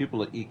interesting, people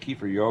that eat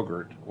kefir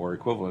yogurt or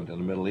equivalent in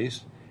the Middle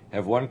East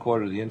have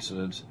 1/4 the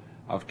incidence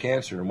of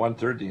cancer and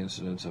 1/3 the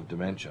incidence of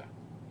dementia.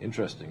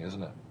 Interesting,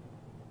 isn't it?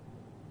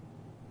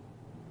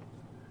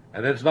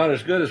 And it's not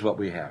as good as what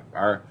we have.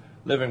 Our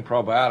living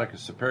probiotic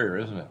is superior,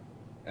 isn't it?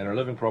 And our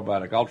living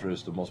probiotic ultra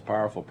is the most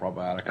powerful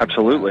probiotic.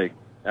 Absolutely.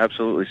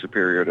 Absolutely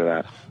superior to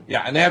that.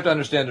 Yeah, and they have to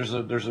understand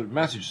there's a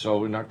message.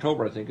 So in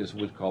October, I think, is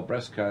what's called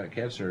Breast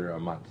Cancer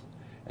Month.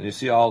 And you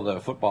see all the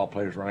football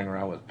players running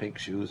around with pink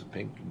shoes and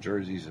pink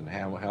jerseys and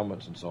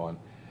helmets and so on.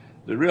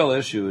 The real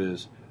issue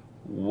is,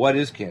 what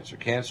is cancer?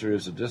 Cancer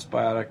is a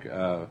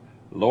dysbiotic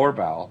lower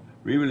bowel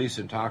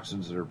re-releasing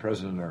toxins that are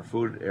present in our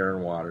food, air,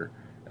 and water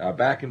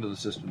back into the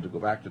system to go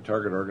back to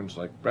target organs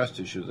like breast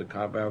tissue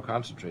that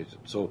concentrates it.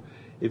 So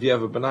if you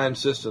have a benign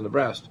cyst in the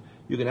breast,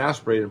 you can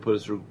aspirate and put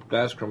it through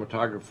gas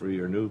chromatography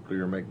or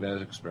nuclear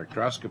magnetic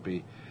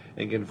spectroscopy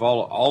and can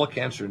follow all the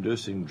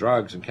cancer-inducing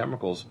drugs and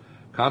chemicals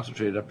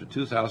concentrated up to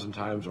 2,000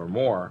 times or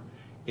more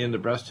in the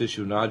breast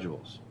tissue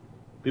nodules.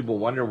 People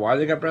wonder why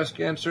they got breast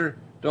cancer.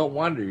 Don't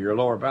wonder. Your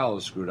lower bowel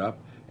is screwed up,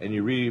 and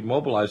you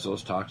remobilize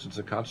those toxins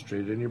that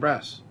concentrated in your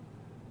breasts.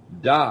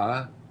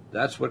 Duh,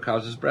 that's what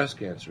causes breast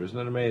cancer. Isn't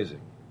it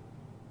amazing?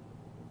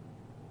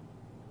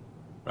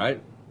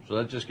 Right? So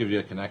that just gives you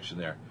a connection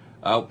there.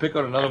 I'll pick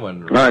out another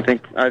one. No, I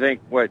think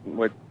what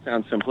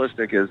sounds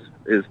simplistic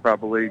is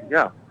probably,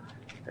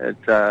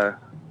 it's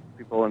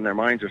people in their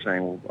minds are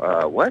saying,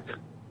 what?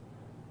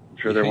 I'm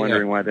sure they're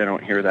wondering why they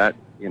don't hear that.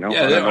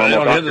 Yeah, they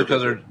don't hear this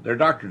because their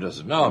doctor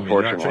doesn't know. I mean,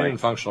 they're not trained in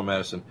functional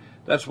medicine.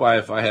 That's why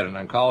if I had an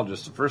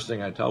oncologist, the first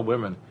thing I tell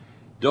women,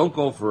 don't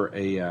go for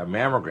a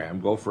mammogram,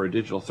 go for a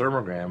digital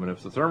thermogram. And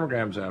if the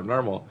thermogram is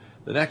abnormal,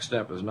 the next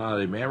step is not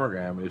a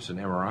mammogram, it's an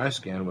MRI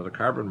scan with a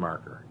carbon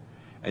marker.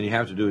 And you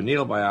have to do a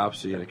needle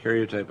biopsy and a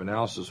karyotype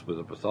analysis with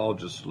a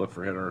pathologist to look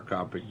for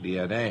heterocopic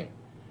DNA.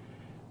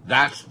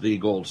 That's the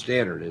gold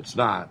standard. It's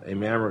not a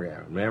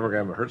mammogram. A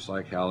mammogram hurts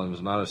like hell and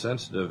is not as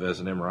sensitive as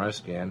an MRI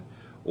scan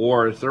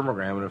or a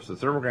thermogram. And if the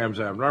thermogram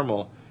is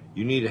abnormal,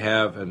 you need to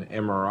have an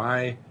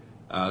MRI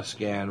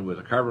scan with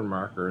a carbon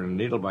marker and a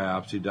needle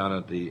biopsy done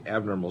at the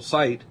abnormal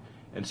site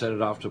and send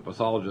it off to a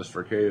pathologist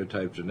for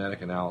karyotype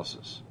genetic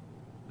analysis.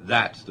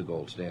 That's the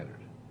gold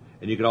standard.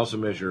 And you can also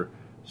measure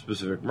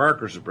specific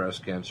markers of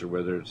breast cancer,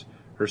 whether it's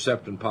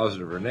Herceptin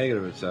positive or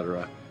negative,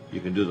 etc.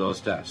 You can do those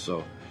tests.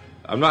 So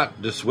I'm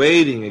not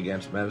dissuading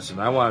against medicine.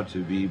 I want it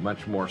to be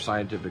much more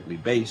scientifically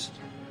based,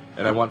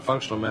 and I want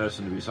functional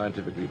medicine to be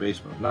scientifically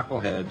based with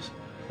knuckleheads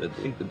that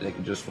think that they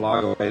can just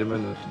flog a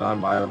vitamin that's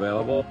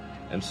non-bioavailable,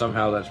 and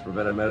somehow that's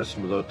preventive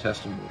medicine without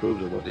testing to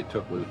prove that what they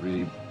took was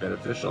really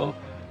beneficial.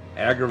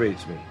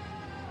 Aggravates me.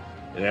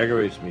 It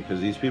aggravates me because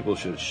these people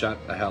should shut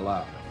the hell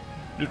up.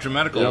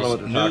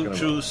 Nutrimedical's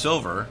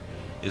NUTRUSILVER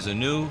is a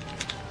new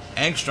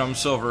angstrom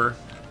silver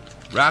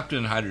wrapped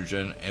in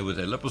hydrogen and with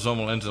a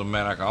liposomal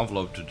enzymatic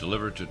envelope to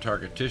deliver to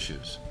target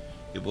tissues.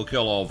 It will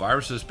kill all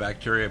viruses,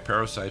 bacteria,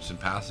 parasites, and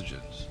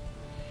pathogens.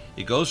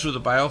 It goes through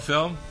the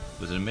biofilm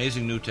with an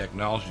amazing new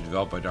technology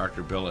developed by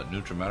Dr. Bill at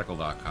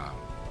NutriMedical.com.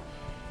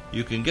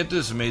 You can get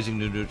this amazing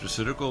new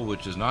nutraceutical,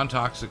 which is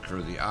non-toxic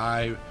for the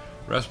eye,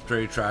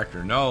 respiratory tract,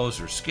 or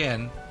nose, or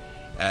skin,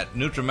 at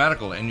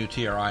Nutrimedical,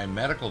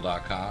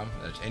 NUTRIMedical.com.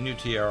 That's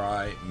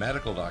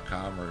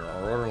NUTRIMedical.com, or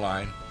our order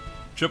line,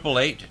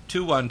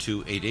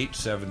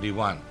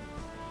 888-212-8871.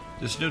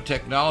 This new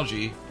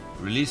technology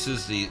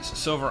releases the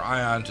silver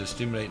ion to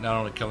stimulate not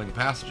only killing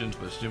pathogens,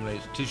 but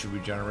stimulates tissue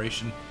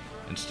regeneration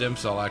and stem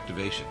cell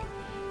activation.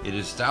 It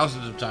is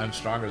thousands of times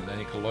stronger than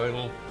any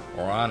colloidal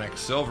or onyx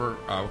silver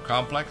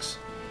complex,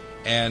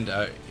 and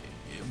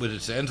with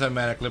its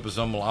enzymatic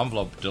liposomal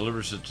envelope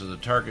delivers it to the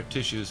target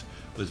tissues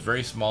with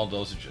very small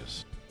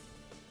dosages.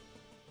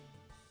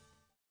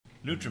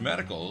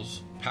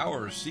 Nutrimedical's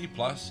Power C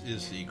Plus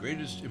is the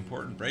greatest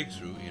important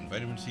breakthrough in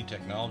vitamin C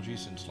technology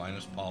since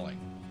Linus Pauling.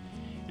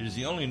 It is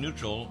the only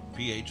neutral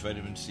pH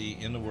vitamin C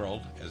in the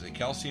world as a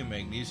calcium,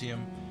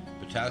 magnesium,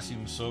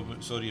 potassium,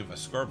 sodium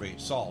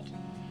ascorbate salt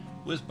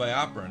with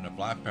bioperin, a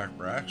black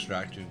pepper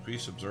extract, to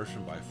increase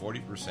absorption by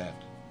 40%.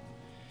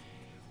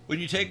 When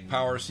you take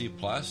Power C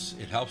Plus,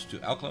 it helps to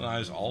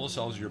alkalinize all the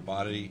cells of your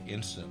body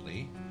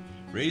instantly,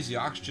 raise the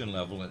oxygen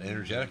level and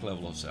energetic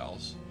level of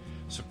cells,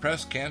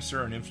 suppress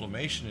cancer and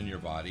inflammation in your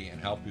body,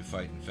 and help you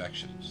fight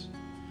infections.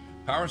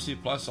 Power C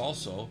Plus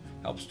also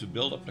helps to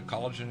build up the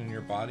collagen in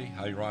your body,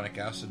 hyaluronic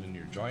acid in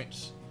your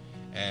joints,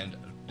 and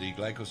the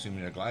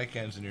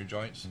glycosaminoglycans in your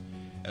joints,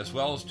 as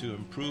well as to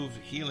improve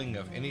healing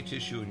of any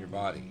tissue in your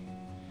body.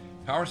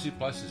 Power C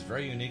Plus is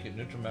very unique at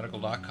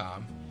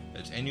NutriMedical.com.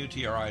 It's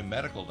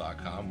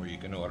NUTRIMedical.com where you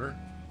can order,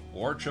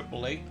 or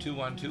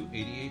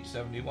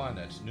 888-212-8871.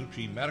 That's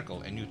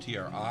NutriMedical,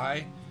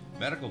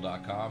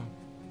 NUTRIMedical.com.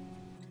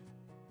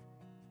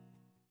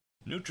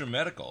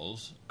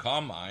 Nutrimedical's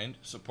Calm Mind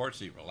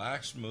supports a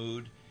relaxed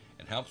mood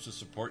and helps to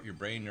support your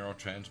brain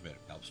neurotransmitter,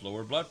 helps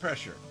lower blood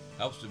pressure,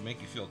 helps to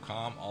make you feel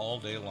calm all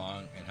day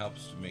long, and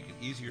helps to make it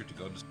easier to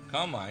go to sleep.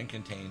 Calm Mind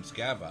contains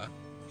GABA.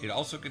 It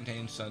also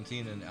contains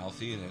xanthine and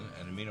L-theanine,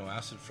 an amino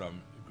acid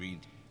from green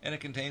tea. and it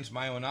contains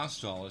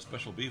myo-inositol, a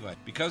special B vitamin.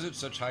 Because it's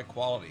such high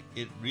quality,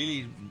 it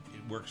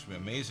works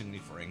amazingly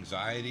for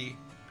anxiety,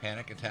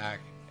 panic attack,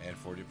 and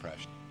for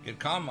depression. Get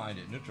Calm Mind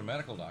at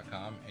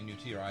NutriMedical.com and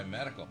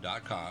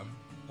NutriMedical.com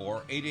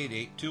or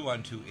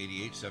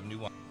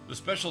 888-212-8871. The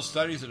special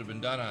studies that have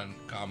been done on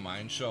Calm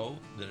Mind show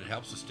that it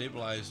helps to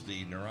stabilize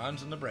the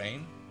neurons in the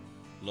brain,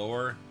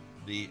 lower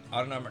the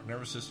autonomic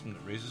nervous system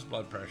that raises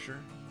blood pressure,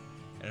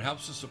 and it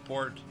helps to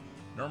support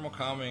normal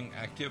calming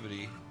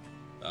activity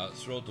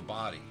throughout the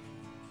body.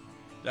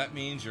 That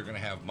means you're going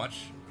to have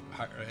much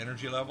higher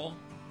energy level,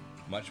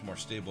 much more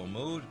stable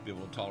mood, be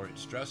able to tolerate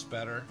stress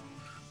better,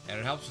 and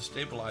it helps to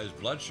stabilize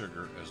blood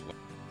sugar as well.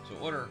 So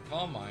order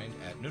Calm Mind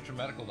at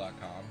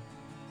NutriMedical.com.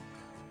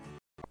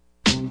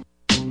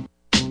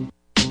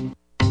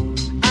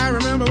 I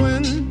remember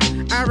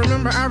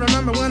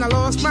when I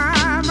lost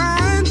my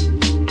mind.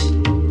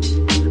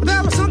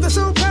 There was something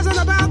so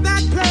pleasant about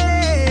that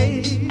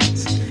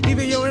place.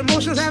 Even your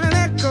emotions have an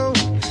echo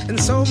in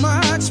so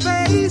much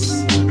space.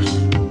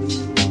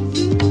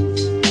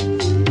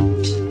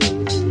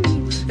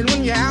 And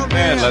when you're out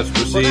there, and let's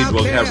proceed.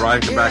 We'll have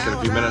Ryan come back in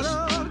a few minutes.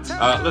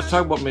 Let's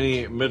talk about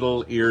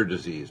middle ear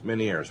disease,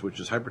 MENIERE, which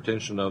is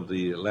hypertension of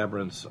the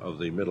labyrinths of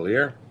the middle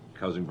ear,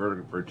 causing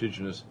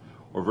vertiginous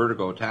or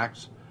vertigo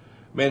attacks.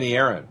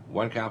 MENIERIN,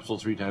 1 capsule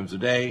 3 times a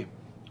day,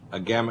 a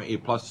gamma E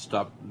plus to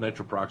stop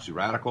nitroperoxy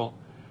radical,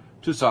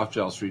 2 soft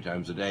gels 3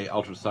 times a day,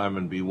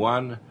 ultrathiamine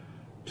B1,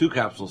 2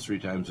 capsules 3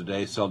 times a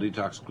day, cell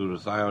detox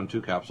glutathione,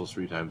 2 capsules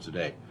 3 times a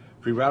day.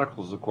 Free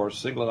radicals, of course,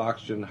 singlet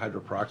oxygen,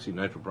 hydroperoxy,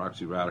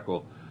 nitroperoxy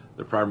radical,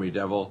 the primary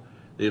devil.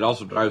 It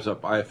also drives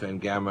up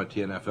IFN gamma,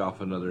 TNF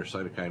alpha, and other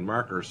cytokine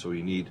markers, so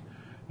you need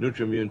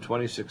NutriMMUNE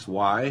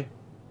 26Y,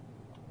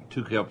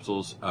 2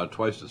 capsules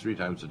twice to 3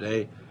 times a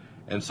day,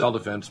 and Cell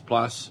Defense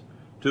Plus,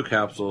 2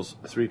 capsules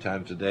 3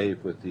 times a day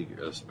with the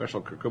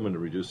special curcumin to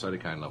reduce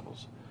cytokine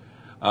levels.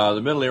 The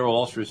middle ear will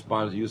also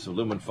respond to the use of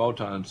lumen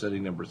photon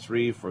setting number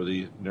 3 for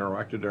the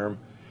neuroectoderm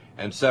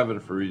and 7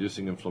 for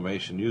reducing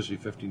inflammation, usually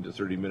 15 to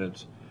 30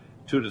 minutes,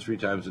 2 to 3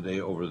 times a day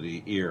over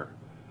the ear.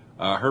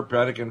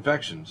 Herpetic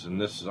infections, and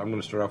I'm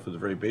going to start off with a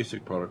very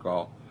basic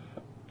protocol.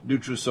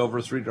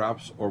 NUTRUSILVER 3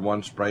 drops or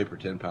 1 spray per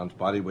 10 pounds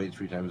body weight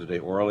 3 times a day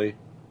orally,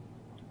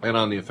 and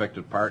on the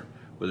affected part,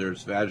 whether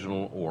it's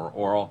vaginal or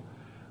oral.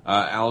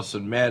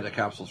 ALLCINMED, a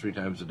capsule 3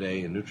 times a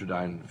day, and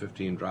NUTRIODINE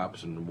 15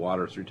 drops in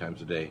water 3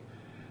 times a day.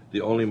 The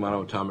only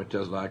monoatomic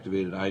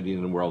Tesla-activated iodine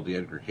in the world, the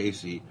Edgar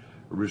Cayce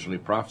originally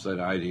prophesied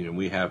iodine, and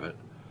we have it.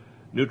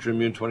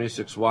 NutriMMUNE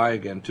 26Y,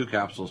 again, 2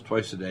 capsules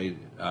twice a day,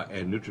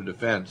 and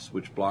NutriDefense,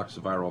 which blocks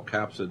the viral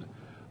capsid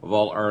of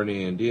all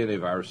RNA and DNA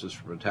viruses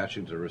from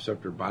attaching to the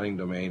receptor binding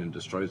domain and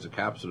destroys the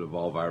capsid of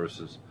all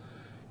viruses,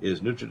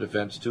 is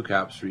NutriDefense 2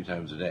 caps 3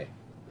 times a day.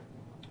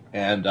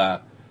 And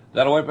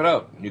that'll wipe it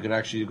out. You can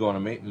actually go on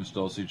a maintenance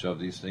dosage of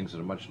these things at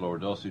a much lower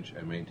dosage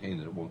and maintain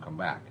that it won't come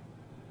back.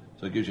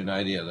 So it gives you an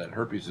idea that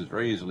herpes is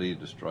very easily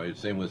destroyed.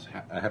 Same with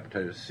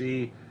hepatitis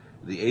C,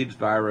 the AIDS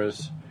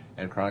virus,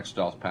 and chronic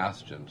stealth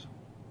pathogens.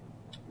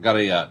 Got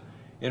a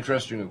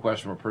interesting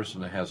request from a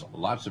person that has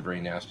lots of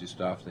very nasty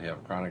stuff. They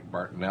have chronic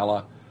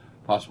Bartonella,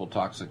 possible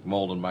toxic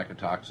mold and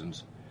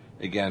mycotoxins.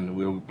 Again,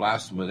 we'll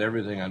blast them with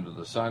everything under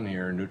the sun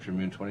here.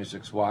 NutriMMUNE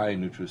 26Y,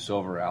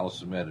 NutriSilver,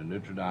 ALLCINMED, and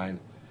NutriDine.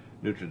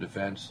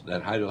 NutriDefense,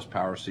 then high-dose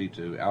Power C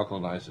to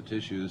alkalinize the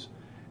tissues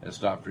and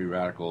stop free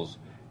radicals,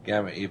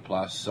 Gamma E+,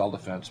 Cell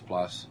Defense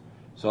Plus,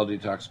 Cell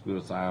Detox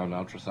Glutathione,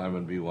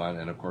 ultrathiamine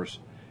B1, and of course,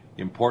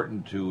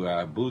 important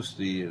to boost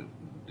the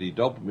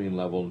dopamine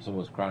level in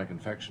someone with chronic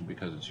infection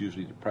because it's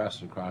usually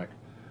depressed in chronic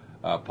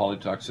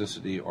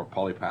polytoxicity or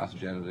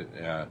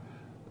polypathogen.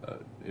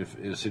 If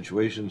in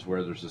situations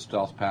where there's a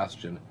stealth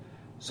pathogen,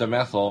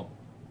 SAMETHYL,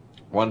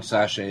 1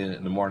 sachet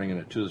in the morning and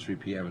at 2 to 3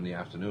 p.m. in the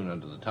afternoon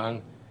under the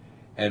tongue,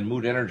 and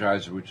Mood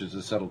Energizer, which is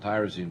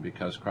acetyltyrosine,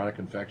 because chronic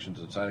infections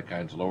and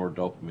cytokines lower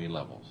dopamine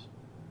levels.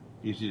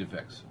 Easy to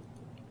fix.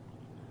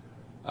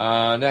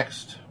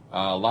 Next,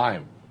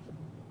 LYME.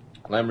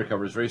 LYME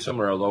recovery is very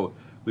similar, although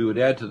we would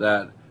add to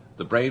that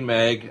the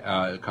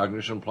BRAINMAG,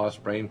 Cognition Plus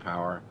Brain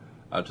Power,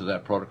 to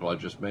that protocol I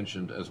just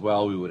mentioned. As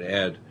well, we would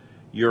add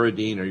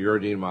uridine or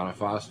uridine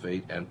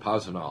monophosphate and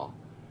POSIONOL,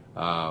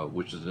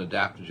 which is an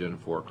adaptogen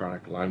for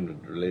chronic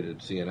Lyme-related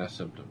CNS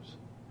symptoms.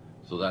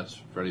 So that's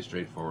fairly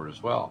straightforward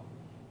as well.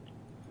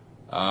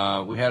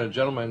 We had a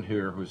gentleman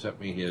here who sent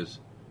me his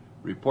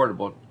report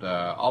about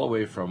all the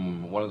way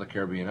from one of the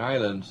Caribbean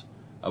islands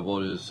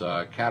about his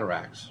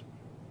cataracts.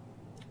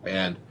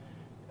 And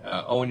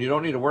Owen, you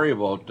don't need to worry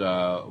about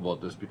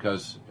this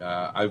because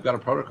I've got a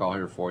protocol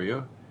here for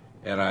you,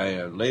 and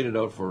I laid it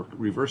out for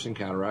reversing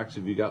cataracts.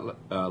 If you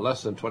got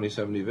less than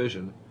 20/70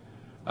 vision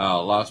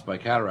lost by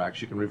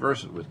cataracts, you can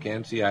reverse it with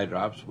CanC eye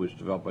drops, which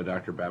developed by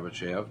Dr.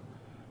 Babachev,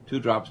 2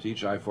 drops to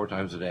each eye 4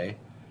 times a day.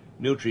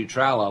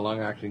 NutriTrala,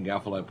 long-acting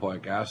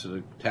alpha-lipoic acid,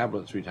 a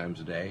tablet 3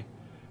 times a day.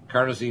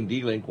 Carnosine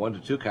D-Link, 1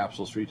 to 2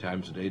 capsules 3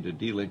 times a day to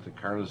D-Link the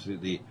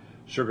carnosine, the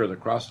sugar that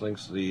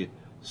cross-links the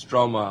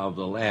stroma of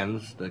the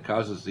lens that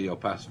causes the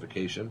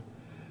opacification.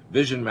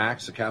 Vision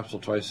Max, a capsule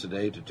twice a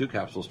day to 2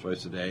 capsules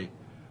twice a day.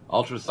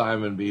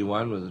 Ultrathiamine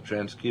B1 with a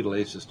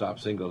transketolase to stop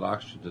singlet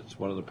oxygen. That's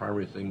one of the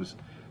primary things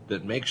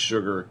that makes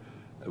sugar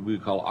we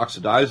call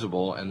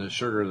oxidizable, and the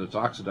sugar that's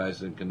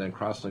oxidized can then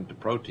cross-link to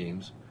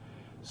proteins.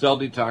 Cell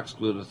detox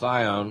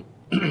glutathione,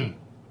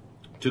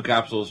 2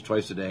 capsules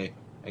twice a day,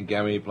 and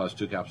gamma E plus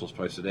 2 capsules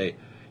twice a day.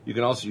 You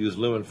can also use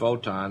lumen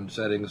photon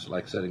settings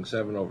like setting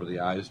 7 over the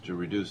eyes to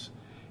reduce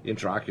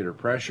intraocular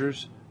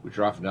pressures, which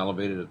are often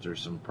elevated if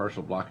there's some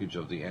partial blockage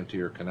of the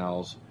anterior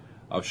canals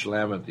of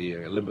Schlemm at the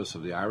limbus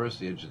of the iris,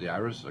 the edge of the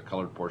iris, the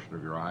colored portion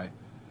of your eye.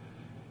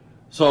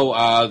 So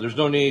there's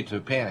no need to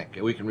panic.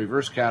 We can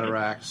reverse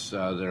cataracts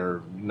that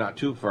are not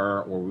too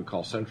far, or we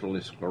call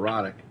centrally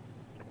sclerotic,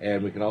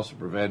 and we can also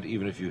prevent,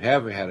 even if you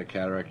have had a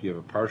cataract, you have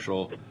a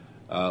partial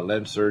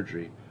lens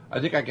surgery. I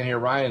think I can hear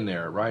Ryan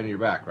there. Ryan, you're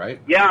back,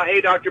 right? Yeah. Hey,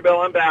 Dr.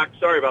 Bill, I'm back.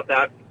 Sorry about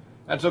that.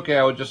 That's okay.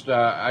 I would just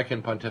I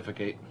can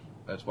pontificate.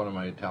 That's one of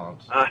my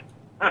talents. Yeah,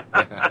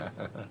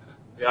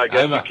 I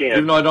guess you can.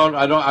 Even though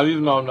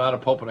I'm not a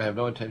pope and I have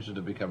no intention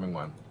of becoming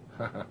one.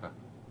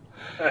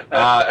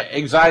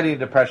 Anxiety and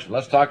depression.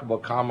 Let's talk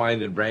about Calm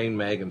Mind and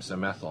BRAINMAG and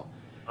SAMETHYL.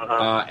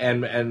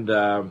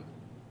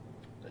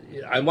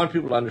 I want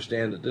people to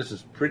understand that this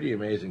is pretty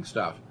amazing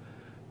stuff.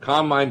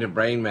 Calm Mind and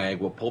BRAINMAG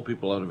will pull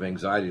people out of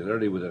anxiety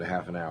literally within a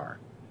half an hour.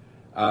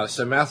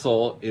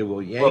 SAMETHYL, it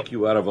will yank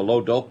you out of a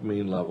low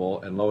dopamine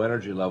level and low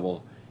energy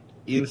level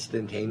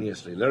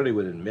instantaneously, literally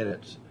within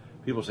minutes.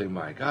 People say,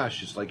 my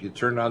gosh, it's like you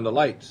turned on the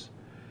lights.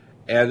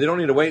 And they don't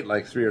need to wait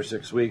like 3 or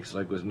 6 weeks,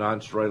 like with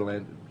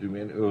non-steroidal,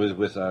 with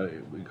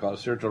we call it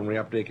serotonin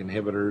reuptake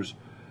inhibitors,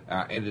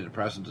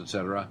 antidepressants,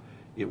 etc.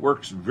 It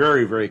works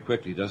very, very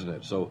quickly, doesn't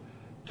it? So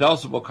tell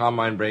us about Calm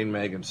Mind,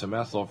 BRAINMAG, and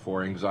SAMETHYL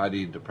for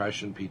anxiety,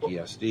 depression,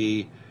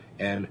 PTSD,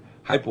 and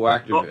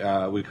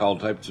hypoactive, we call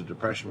types of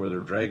depression where they're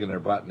dragging their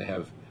butt and they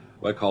have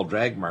what I call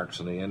drag marks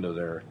on the end of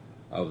their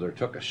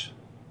tuchus.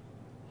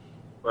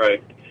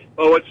 Right.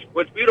 Well,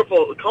 what's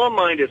beautiful, Calm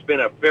Mind has been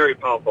a very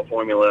powerful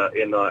formula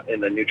in the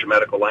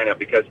Nutrimedical lineup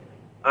because,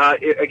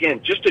 again,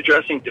 just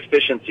addressing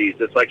deficiencies.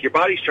 It's like your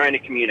body's trying to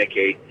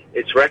communicate.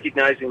 It's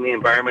recognizing the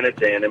environment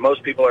it's in, and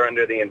most people are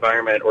under the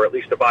environment, or at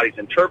least the body's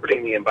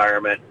interpreting the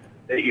environment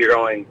that you're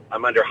going,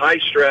 I'm under high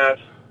stress,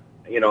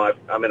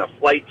 I'm in a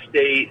flight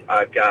state,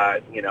 I've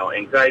got,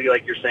 anxiety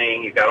like you're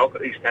saying, you've got all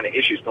these kind of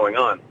issues going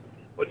on.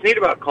 What's neat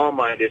about Calm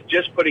Mind is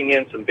just putting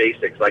in some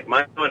basics. Like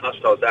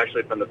myo-inositol is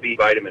actually from the B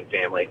vitamin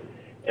family.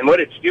 And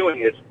what it's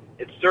doing is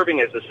it's serving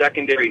as a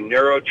secondary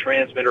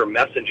neurotransmitter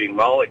messaging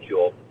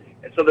molecule.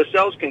 And so the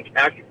cells can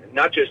act,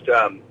 not just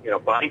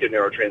bind a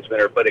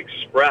neurotransmitter, but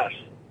express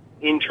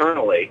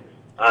internally.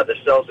 The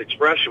cell's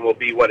expression will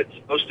be what it's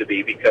supposed to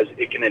be because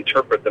it can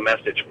interpret the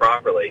message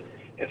properly.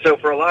 And so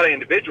for a lot of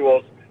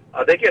individuals,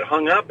 they get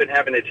hung up in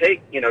having to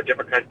take,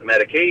 different kinds of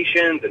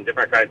medications and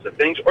different kinds of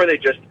things, or they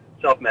just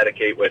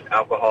self-medicate with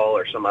alcohol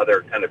or some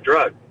other kind of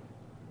drug.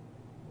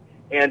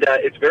 And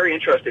it's very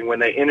interesting when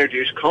they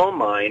introduce Calm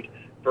Mind.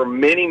 For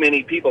many,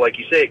 many people, like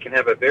you say, it can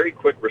have a very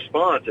quick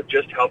response of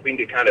just helping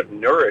to kind of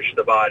nourish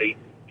the body,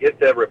 get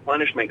the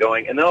replenishment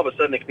going, and then all of a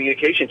sudden the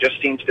communication just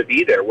seems to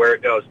be there where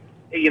it goes,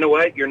 hey, you know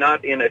what? You're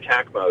not in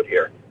attack mode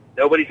here.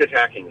 Nobody's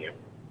attacking you.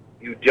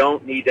 You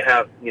don't need to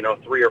have,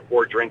 3 or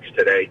 4 drinks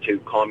today to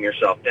calm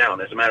yourself down.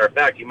 As a matter of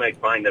fact, you might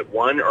find that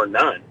 1 or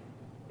none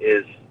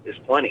is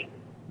plenty.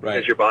 Right.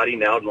 Because your body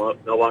now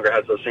no longer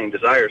has those same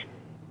desires.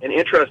 And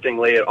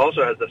interestingly, it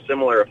also has a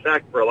similar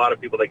effect for a lot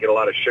of people that get a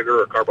lot of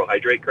sugar or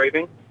carbohydrate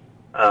craving.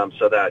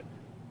 So that,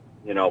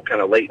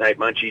 kind of late-night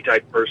munchy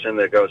type person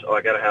that goes,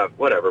 I got to have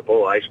whatever,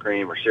 bowl of ice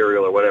cream or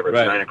cereal or whatever. It's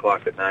 9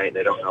 o'clock at night, and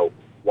they don't know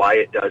why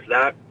it does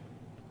that.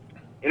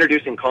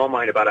 Introducing Calm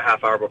Mind about a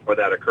half hour before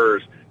that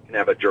occurs can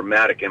have a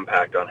dramatic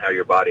impact on how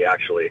your body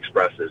actually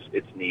expresses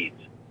its needs.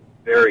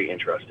 Very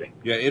interesting.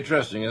 Yeah,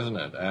 interesting, isn't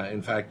it?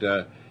 In fact,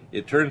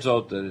 it turns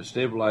out that it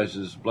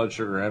stabilizes blood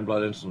sugar and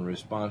blood insulin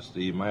response to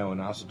the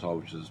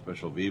myo-inositol, which is a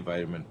special B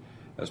vitamin,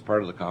 as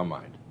part of the Calm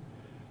Mind.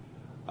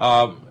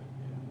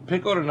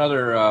 Pick out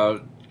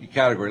another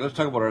category. Let's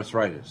talk about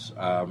arthritis.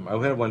 I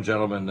had one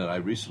gentleman that I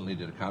recently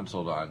did a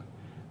consult on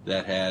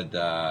that had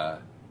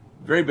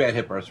very bad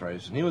hip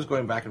arthritis, and he was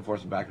going back and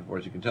forth and back and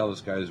forth. You can tell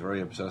this guy is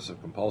very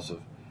obsessive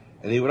compulsive,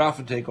 and he would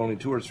often take only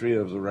 2 or 3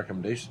 of the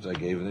recommendations I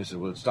gave, and they said,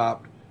 well, it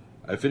stopped.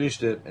 I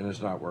finished it, and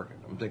it's not working.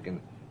 I'm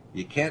thinking,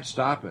 you can't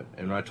stop it.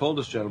 And I told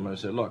this gentleman, I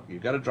said, look,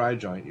 you've got a dry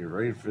joint. You're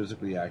very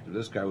physically active.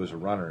 This guy was a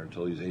runner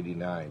until he's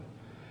 89.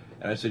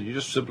 And I said, you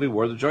just simply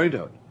wore the joint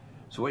out.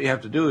 So what you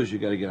have to do is you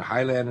got to get a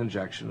Highland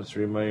injection, a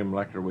 3 million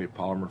molecular weight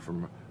polymer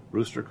from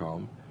Rooster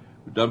Comb,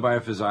 done by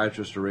a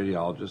physiatrist or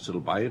radiologist.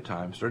 It'll buy you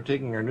time. Start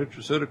taking our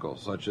nutraceuticals,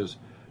 such as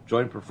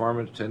Joint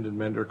Performance, Tendon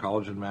Mender,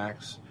 Collagen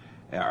Max,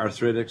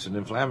 Arthritics, and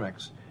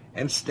Inflamex,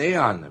 and stay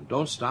on them.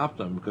 Don't stop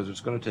them because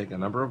it's going to take a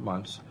number of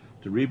months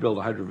to rebuild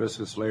the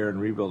hydroviscous layer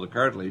and rebuild the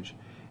cartilage.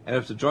 And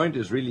if the joint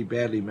is really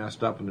badly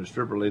messed up and there's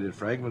fibrillated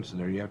fragments in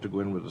there, you have to go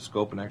in with a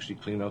scope and actually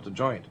clean out the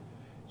joint.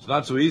 It's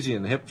not so easy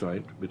in the hip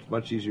joint. It's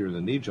much easier in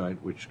the knee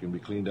joint, which can be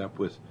cleaned up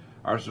with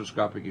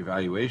arthroscopic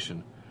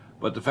evaluation.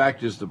 But the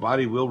fact is the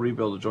body will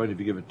rebuild the joint if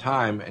you give it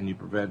time and you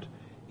prevent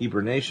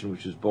hibernation,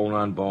 which is bone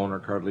on bone or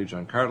cartilage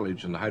on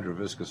cartilage, and the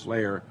hydroviscous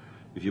layer.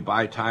 If you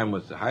buy time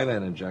with the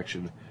Highland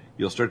injection,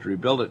 you'll start to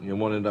rebuild it, and you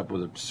won't end up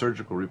with a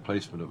surgical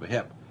replacement of a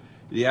hip.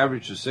 The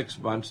average is 6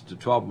 months to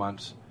 12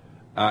 months,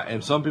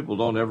 and some people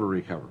don't ever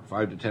recover.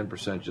 5 to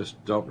 10%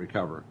 just don't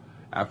recover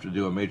after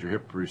do a major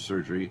hip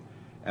surgery,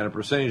 and a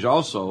percentage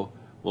also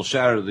will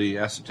shatter the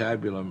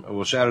acetabulum,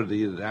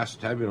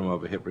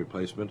 of a hip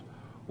replacement,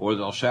 or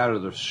they'll shatter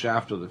the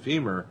shaft of the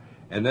femur,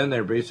 and then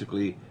they're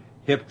basically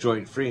hip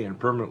joint free and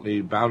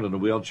permanently bound in a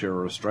wheelchair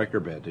or a striker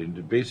bed.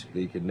 And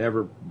basically can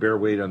never bear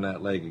weight on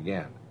that leg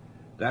again.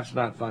 That's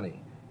not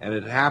funny. And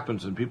it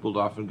happens, and people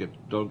often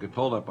don't get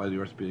told that by the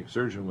orthopedic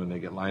surgeon when they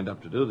get lined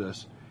up to do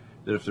this,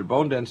 that if their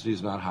bone density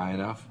is not high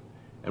enough,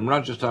 and we're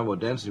not just talking about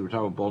density, we're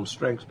talking about bone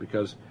strength,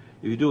 because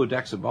if you do a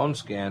DEXA bone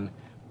scan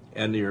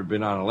and you've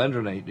been on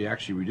alendronate, you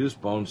actually reduce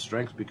bone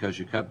strength because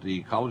you cut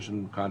the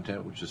collagen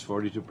content, which is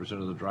 42%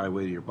 of the dry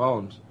weight of your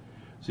bones.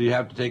 So you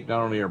have to take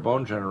not only your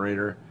bone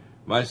generator,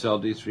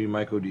 Micelle D3,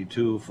 Myco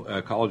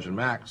D2, Collagen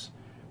Max,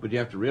 but you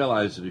have to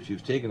realize that if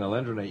you've taken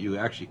alendronate, you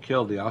actually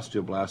killed the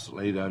osteoblasts that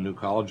lay down new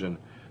collagen,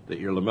 that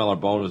your lamellar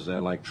bone is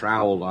then like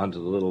troweled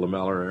onto the little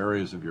lamellar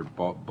areas of your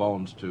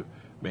bones to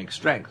make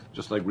strength,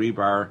 just like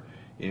rebar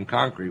in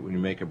concrete when you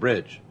make a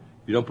bridge.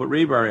 If you don't put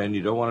rebar in,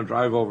 you don't want to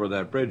drive over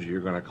that bridge,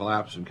 you're going to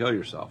collapse and kill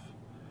yourself.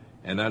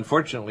 And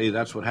unfortunately,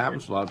 that's what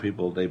happens to a lot of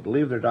people. They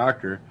believe their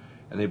doctor,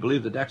 and they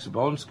believe the DEXA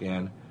bone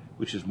scan,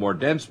 which is more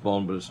dense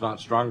bone, but it's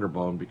not stronger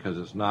bone because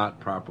it's not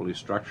properly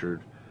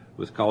structured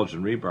with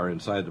collagen rebar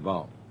inside the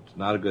bone. It's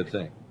not a good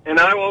thing. And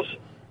I will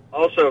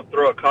also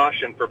throw a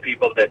caution for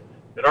people that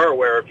are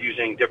aware of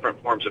using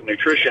different forms of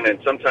nutrition, and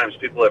sometimes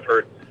people have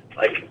heard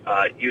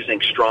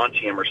using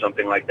strontium or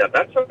something like that.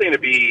 That's something to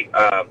be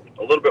a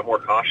little bit more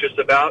cautious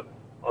about.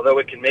 Although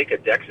it can make a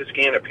DEXA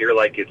scan appear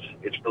like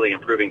it's really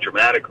improving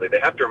dramatically, they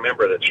have to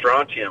remember that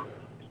strontium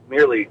is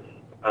merely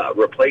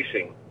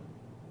replacing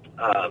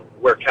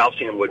where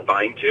calcium would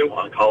bind to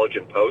on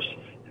collagen posts.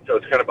 And so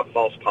it's kind of a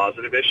false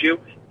positive issue.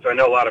 So I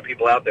know a lot of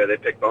people out there, they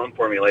pick bone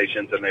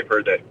formulations and they've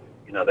heard that,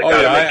 they got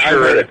to make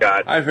sure they've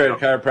got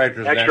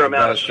chiropractors extra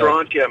amount of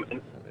strontium.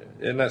 And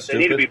isn't that stupid?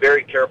 They need to be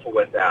very careful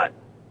with that.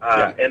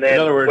 And then in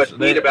other words, what's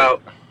neat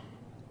about...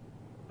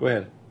 Go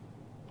ahead.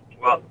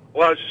 Well,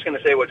 I was just going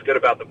to say what's good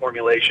about the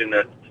formulation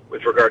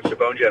with regards to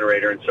bone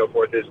generator and so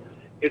forth is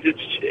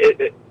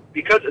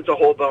because it's a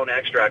whole bone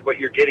extract, what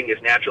you're getting is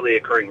naturally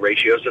occurring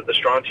ratios of the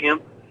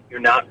strontium.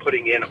 You're not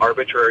putting in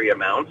arbitrary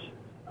amounts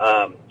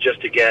just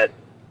to get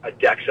a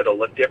DEXA to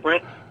look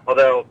different.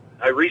 Although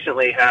I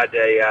recently had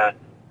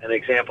an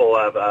example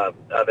of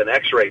an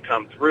X-ray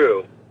come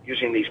through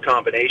using these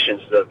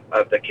combinations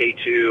of the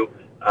K2,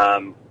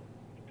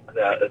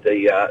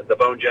 the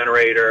bone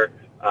generator,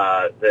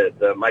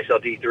 the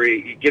Micelle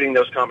D3, getting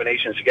those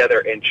combinations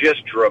together, and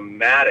just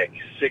dramatic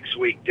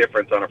 6-week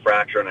difference on a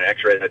fracture on an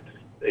X-ray. That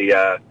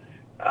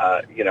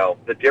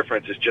the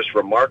difference is just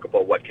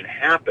remarkable. What can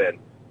happen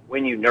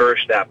when you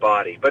nourish that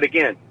body? But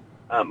again,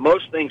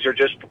 most things are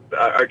just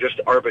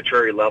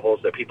arbitrary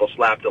levels that people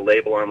slapped a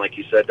label on, like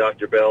you said,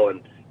 Dr. Bill,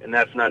 and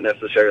that's not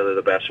necessarily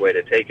the best way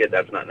to take it.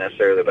 That's not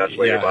necessarily the best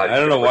way your body. I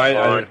don't know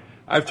why.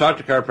 I've talked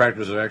to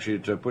chiropractors that actually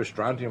to push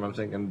strontium. I'm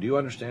thinking, do you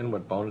understand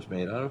what bone is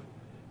made out of?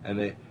 And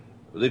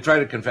they try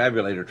to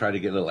confabulate or try to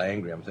get a little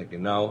angry. I'm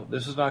thinking, no,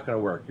 this is not going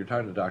to work. You're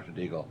talking to Dr.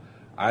 Deagle.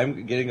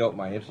 I'm getting out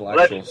my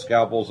intellectual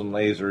scalpels and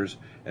lasers,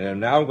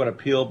 and now I'm going to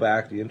peel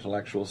back the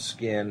intellectual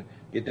skin,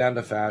 get down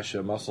to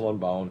fascia, muscle, and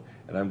bone,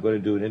 and I'm going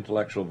to do an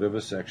intellectual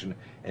vivisection.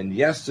 And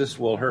yes, this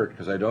will hurt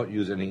because I don't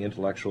use any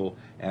intellectual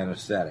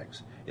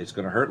anesthetics. It's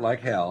going to hurt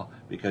like hell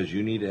because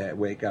you need to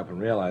wake up and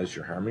realize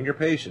you're harming your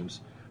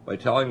patients by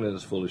telling them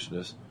this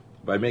foolishness,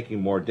 by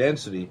making more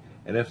density.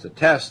 And if the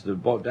test, the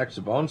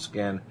DEXA bone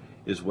scan,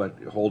 is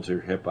what holds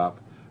your hip up,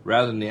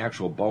 rather than the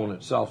actual bone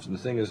itself. And the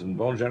thing is, in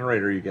bone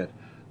generator, you get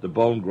the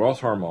bone growth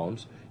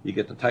hormones, you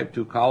get the type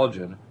 2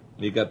 collagen,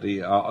 you get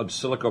the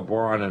silica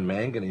boron and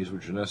manganese,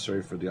 which are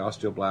necessary for the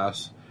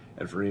osteoblasts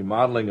and for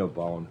remodeling of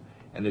bone.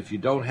 And if you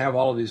don't have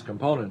all of these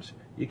components,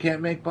 you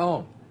can't make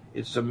bone.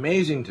 It's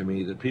amazing to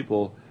me that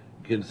people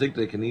can think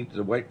they can eat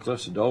the White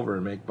Cliffs of Dover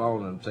and make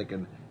bone. And I'm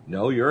thinking,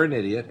 no, you're an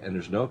idiot, and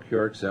there's no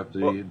cure except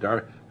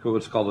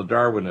what's called the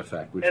Darwin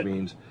effect, which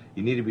means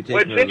you need to be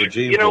taken out of the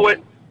gene pool.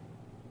 What?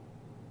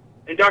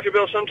 And Dr.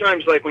 Bill,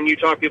 sometimes, like when you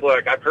talk, people are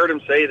like, I've heard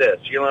him say this.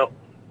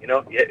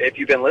 If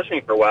you've been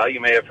listening for a while, you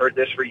may have heard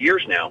this for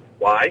years now.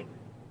 Why?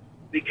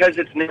 Because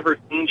it's never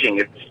changing.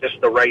 It's just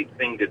the right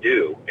thing to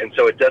do. And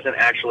so it doesn't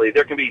actually,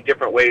 there can be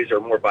different ways or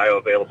more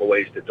bioavailable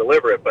ways to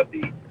deliver it. But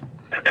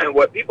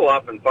what people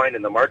often find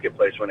in the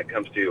marketplace when it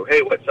comes to,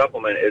 hey, what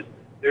supplement is,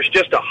 there's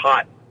just a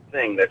hot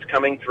thing that's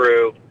coming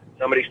through.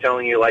 Somebody's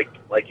telling you, like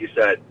you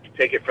said,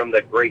 take it from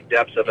the great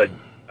depths of a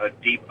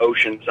deep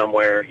ocean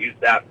somewhere, use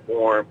that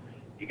form.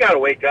 You got to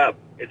wake up.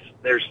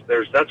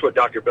 That's what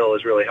Dr. Bill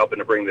is really helping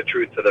to bring the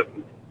truth to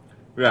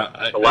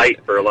the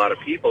light for a lot of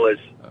people is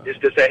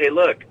to say, hey,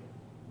 look,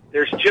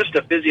 there's just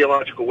a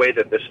physiological way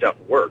that this stuff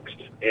works,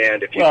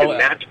 and if you can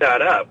match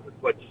that up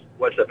with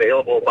what's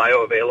available,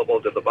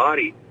 bioavailable to the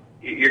body,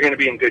 you're going to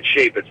be in good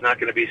shape. It's not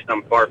going to be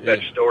some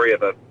far-fetched story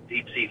of a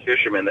deep-sea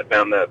fisherman that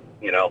found the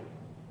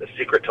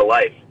secret to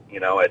life,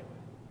 at,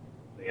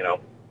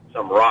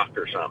 some rock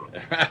or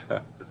something.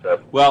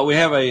 Well, we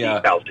have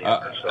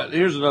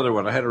here's another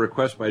one. I had a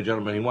request by a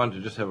gentleman. He wanted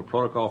to just have a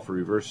protocol for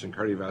reversing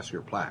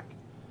cardiovascular plaque.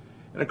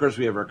 And, of course,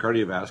 we have our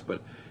cardiovasc,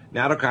 but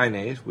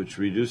nattokinase, which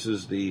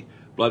reduces the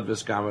blood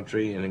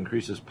viscometry and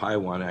increases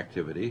PI1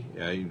 activity.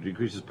 It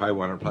decreases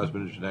PI1 or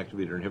plasminogen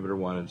activator inhibitor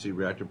 1 and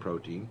C-reactive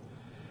protein.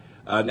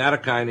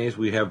 Nattokinase,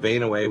 we have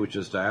vein away, which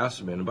is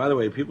diosmin. And by the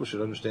way, people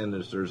should understand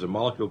this. There's a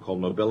molecule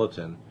called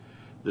nobiletin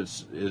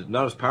that's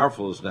not as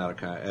powerful as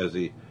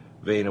the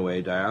vein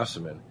away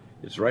diosmin.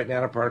 It's the right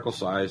nanoparticle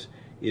size.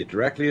 It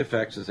directly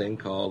affects a thing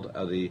called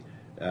the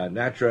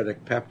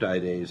natriuretic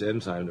peptidase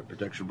enzyme that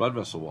protects your blood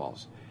vessel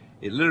walls.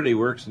 It literally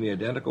works in the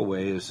identical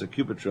way as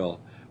sacubitril,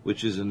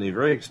 which is in the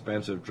very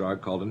expensive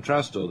drug called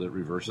Entresto that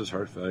reverses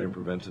heart failure and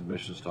prevents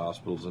admissions to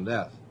hospitals and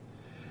death.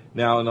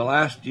 Now, in the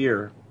last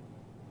year,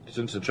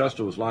 since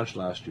Entresto was launched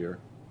last year,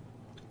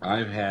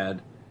 I've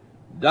had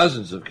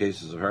dozens of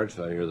cases of heart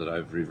failure that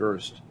I've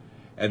reversed,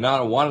 and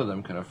not one of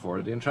them can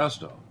afford the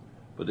Entresto.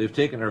 But they've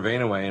taken their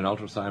vein away in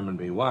ultrathiamine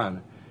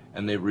B1,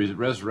 and they've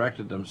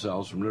resurrected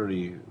themselves from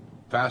literally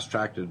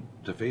fast-tracked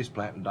to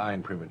faceplant and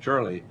dying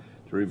prematurely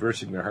to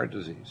reversing their heart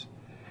disease.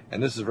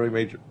 And this is a very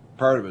major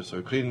part of it.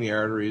 So cleaning the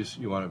arteries,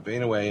 you want to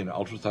vein away in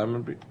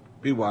ultrathiamine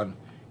B1.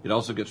 It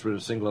also gets rid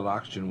of singlet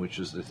oxygen, which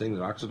is the thing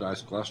that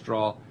oxidizes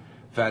cholesterol,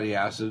 fatty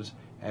acids,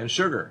 and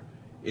sugar.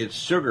 It's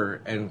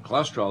sugar and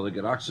cholesterol that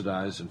get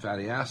oxidized and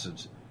fatty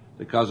acids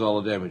that cause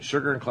all the damage.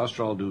 Sugar and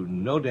cholesterol do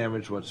no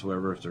damage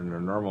whatsoever if they're in their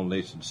normal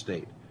nascent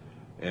state.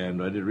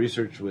 And I did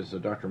research with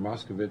Dr.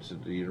 Moskovitz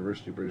at the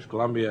University of British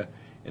Columbia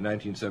in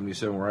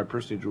 1977, where I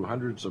personally drew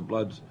hundreds of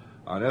bloods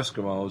on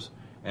Eskimos,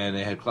 and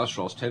they had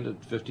cholesterols 10 to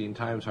 15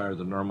 times higher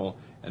than normal,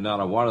 and not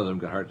a one of them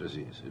got heart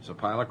disease. It's a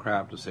pile of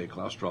crap to say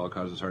cholesterol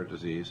causes heart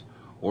disease,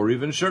 or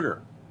even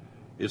sugar.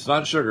 It's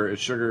not sugar,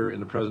 it's sugar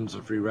in the presence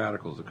of free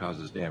radicals that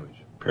causes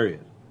damage,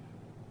 period.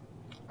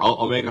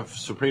 Omega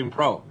Supreme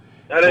Pro.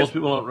 Most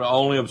people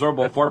only absorb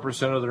about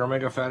 4% of their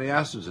omega fatty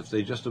acids. If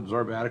they just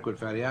absorb adequate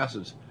fatty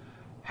acids,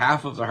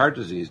 half of the heart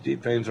disease,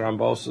 deep vein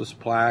thrombosis,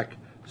 plaque,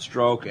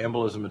 stroke,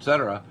 embolism,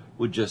 etc.,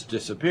 would just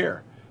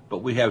disappear.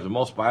 But we have the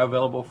most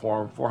bioavailable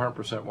form,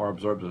 400% more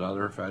absorbed than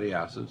other fatty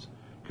acids.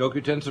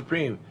 CoQ10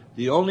 Supreme,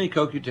 the only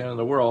CoQ10 in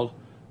the world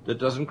that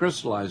doesn't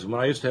crystallize.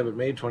 When I used to have it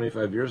made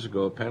 25 years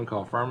ago at Penn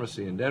Call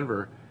Pharmacy in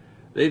Denver,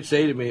 they'd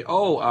say to me,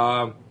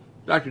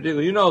 Dr.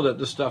 Diggle, you know that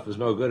this stuff is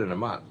no good in a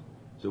month.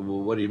 I said,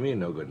 well, what do you mean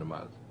no good in a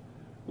month?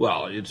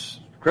 Well, it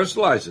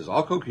crystallizes.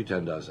 All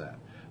CoQ10 does that.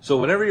 So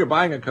whenever you're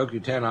buying a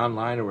CoQ10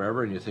 online or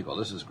wherever and you think,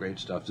 this is great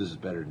stuff, this is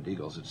better than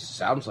Deagle's, it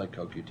sounds like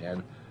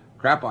CoQ10,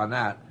 crap on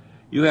that.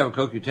 You have a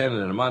CoQ10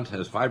 that in a month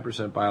has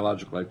 5%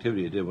 biological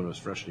activity it did when it was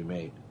freshly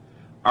made.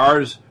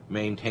 Ours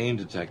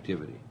maintains its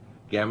activity.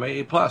 Gamma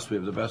A+, we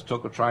have the best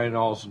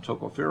tocotrienols and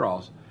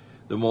tocopherols,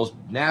 the most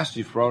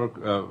nasty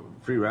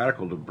free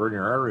radical to burn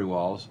your artery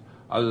walls,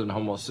 other than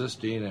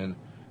homocysteine and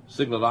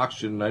singlet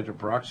oxygen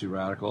nitroperoxy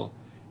radical,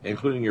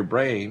 including your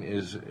brain,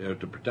 is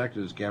to protect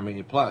it is gamma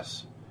A+.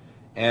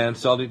 And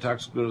cell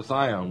detox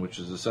glutathione, which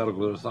is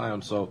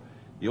acetylglutathione. So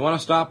you want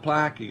to stop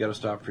plaque, you got to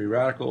stop free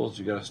radicals,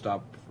 you got to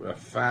stop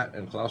fat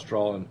and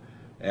cholesterol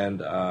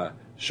and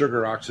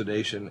sugar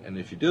oxidation, and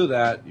if you do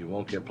that, you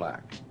won't get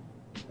plaque.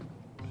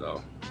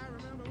 So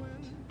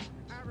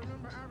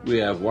we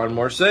have one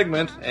more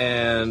segment,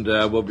 and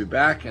we'll be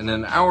back. And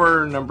then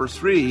hour number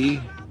 3,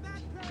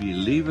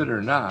 believe it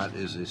or not,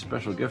 is a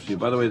special gift to you.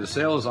 By the way, the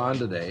sale is on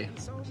today.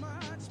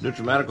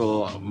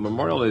 Nutrimedical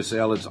Memorial Day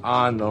sale. It's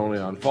on not only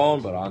on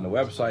phone, but on the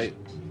website.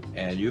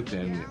 And you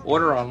can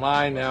order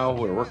online now.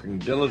 We're working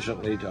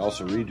diligently to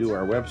also redo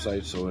our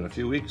website. So in a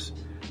few weeks,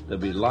 they'll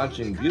be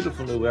launching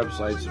beautiful new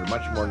websites that are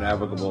much more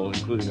navigable,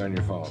 including on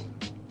your phone.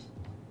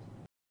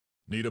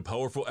 Need a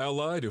powerful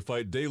ally to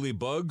fight daily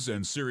bugs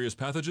and serious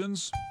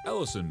pathogens?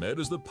 ALLCINMED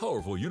is the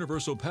powerful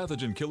universal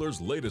pathogen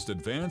killer's latest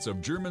advance of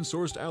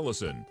German-sourced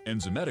allicin,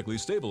 enzymatically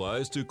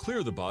stabilized to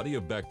clear the body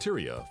of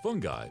bacteria,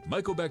 fungi,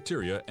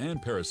 mycobacteria,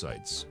 and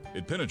parasites.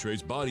 It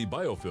penetrates body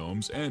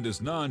biofilms and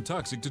is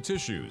non-toxic to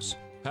tissues.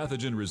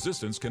 Pathogen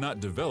resistance cannot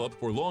develop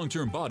for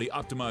long-term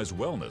body-optimized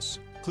wellness.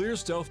 Clear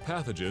stealth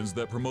pathogens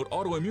that promote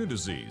autoimmune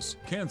disease,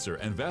 cancer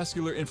and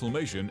vascular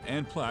inflammation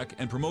and plaque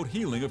and promote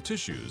healing of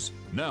tissues.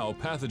 Now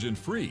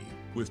pathogen-free.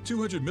 With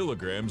 200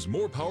 milligrams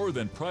more power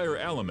than prior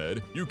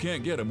ALLCINMED, you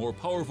can't get a more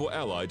powerful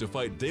ally to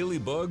fight daily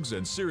bugs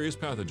and serious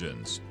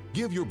pathogens.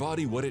 Give your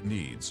body what it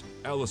needs.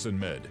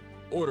 ALLCINMED.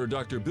 Order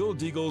Dr. Bill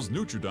Deagle's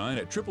NutriODINE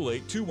at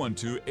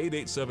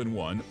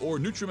 888-212-8871 or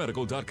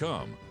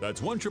NutriMedical.com.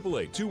 That's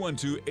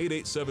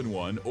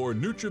 1-888-212-8871 or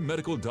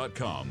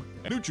NutriMedical.com.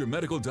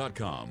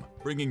 NutriMedical.com,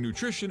 bringing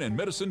nutrition and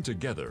medicine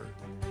together.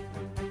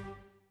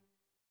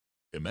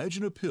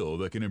 Imagine a pill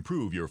that can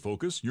improve your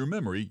focus, your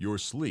memory, your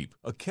sleep,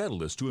 a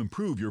catalyst to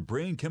improve your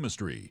brain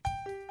chemistry.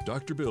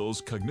 Dr.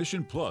 Bill's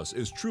Cognition Plus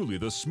is truly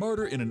the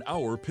smarter in an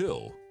hour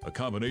pill. A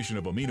combination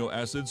of amino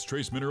acids,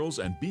 trace minerals,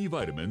 and B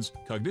vitamins,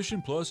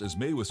 Cognition Plus is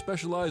made with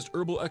specialized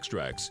herbal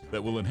extracts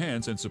that will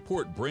enhance and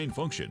support brain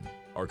function.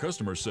 Our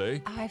customers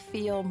say, I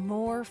feel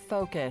more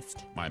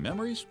focused. My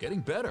memory's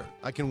getting better.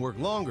 I can work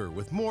longer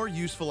with more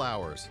useful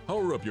hours.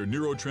 Power up your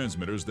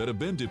neurotransmitters that have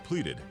been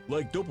depleted,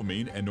 like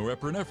dopamine and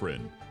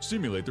norepinephrine.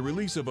 Stimulate the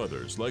release of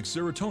others, like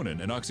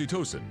serotonin and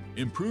oxytocin.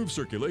 Improve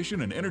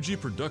circulation and energy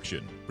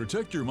production.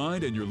 Protect your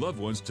mind and your loved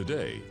ones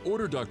today.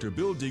 Order Dr.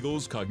 Bill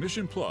Deagle's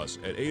Cognition Plus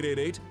at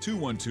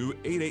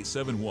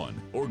 888-212-8871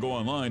 or go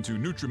online to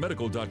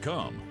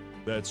NutriMedical.com.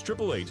 That's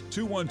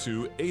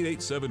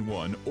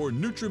 888-212-8871 or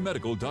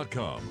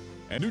NutriMedical.com.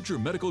 And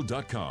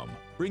NutriMedical.com,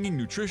 bringing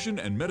nutrition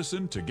and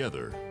medicine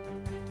together.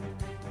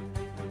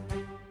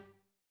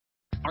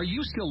 Are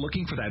you still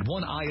looking for that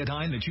one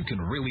iodine that you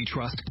can really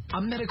trust? A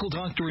medical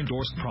doctor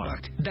endorsed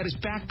product that is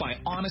backed by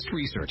honest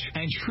research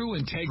and true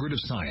integrative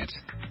science?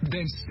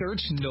 Then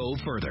search no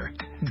further.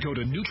 Go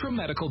to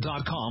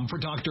NutriMedical.com for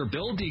Dr.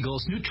 Bill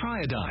Deagle's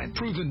Nutriodine,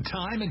 proven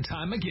time and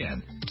time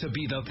again to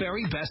be the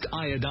very best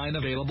iodine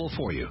available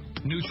for you.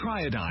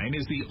 Nutriodine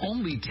is the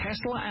only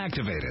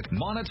Tesla-activated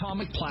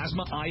monatomic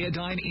plasma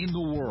iodine in the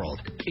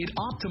world. It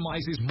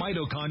optimizes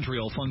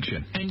mitochondrial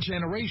function and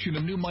generation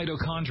of new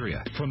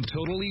mitochondria, from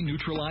totally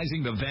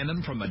neutralizing the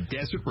venom from a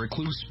desert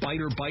recluse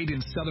spider bite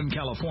in Southern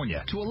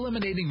California to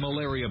eliminating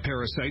malaria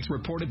parasites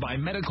reported by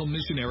medical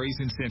missionaries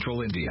in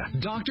Central India.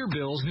 Dr.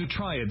 Bill's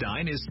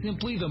Nutriodine is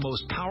simply the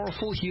most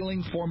powerful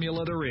healing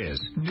formula there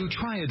is.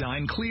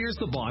 Nutriodine clears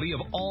the body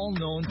of all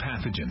known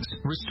pathogens,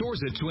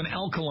 restores it to an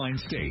alkaline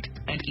state,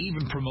 and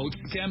even promotes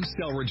stem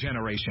cell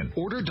regeneration.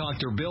 Order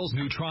Dr. Bill's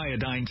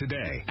Nutriodine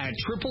today at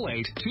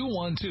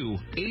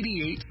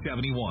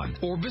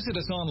 888-212-8871 or visit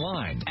us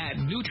online at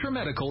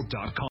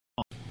NutriMedical.com.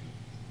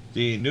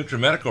 The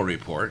NutriMedical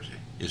Report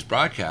is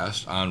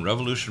broadcast on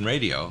Revolution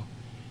Radio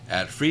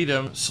at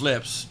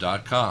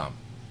freedomslips.com.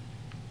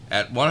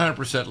 At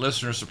 100%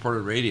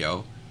 listener-supported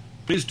radio,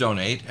 please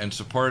donate and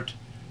support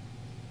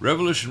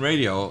Revolution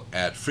Radio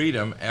at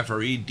freedom,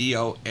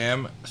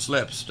 FREDOM,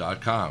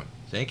 slips.com.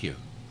 Thank you.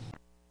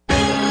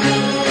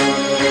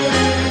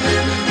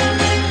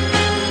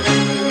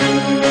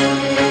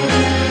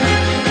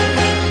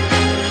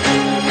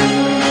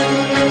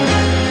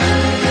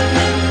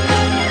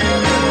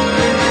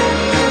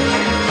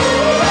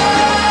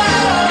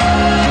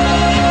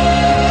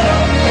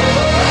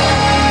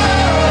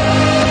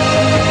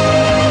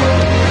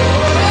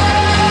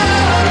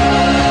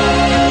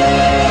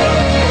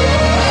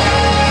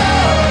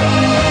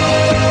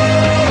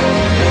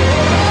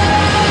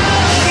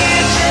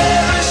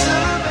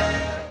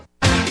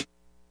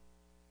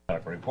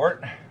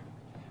 Report.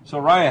 So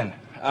Ryan,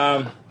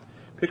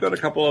 pick out a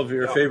couple of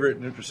your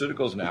favorite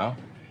nutraceuticals now.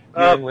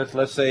 Dealing with,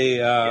 let's say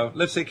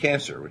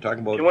cancer. We're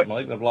talking about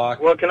malignant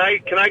block. Well, can I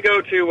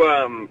go to?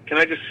 I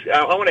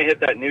want to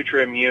hit that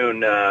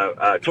NutriMmuune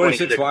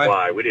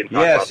 26Y. We didn't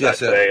talk about that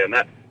today, and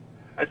that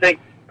I think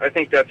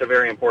that's a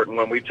very important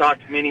one. We've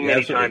talked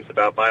many times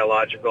about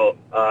biological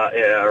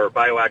or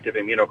bioactive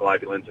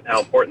immunoglobulins and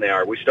how important they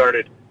are. We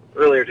started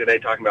earlier today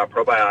talking about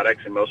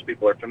probiotics, and most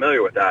people are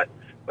familiar with that.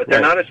 But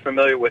they're not as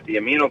familiar with the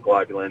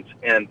immunoglobulins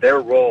and their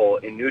role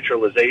in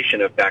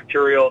neutralization of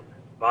bacterial,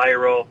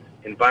 viral,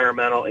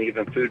 environmental, and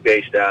even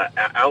food-based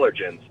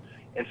allergens.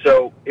 And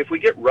so if we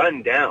get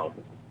run down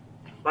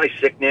by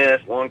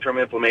sickness, long-term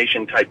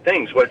inflammation type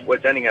things,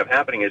 what's ending up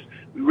happening is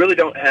we really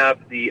don't have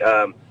the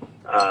amount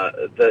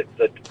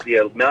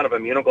of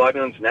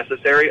immunoglobulins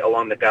necessary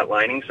along the gut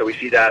lining. So we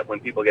see that when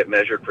people get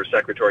measured for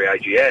secretory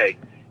IgA,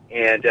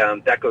 and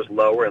that goes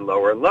lower and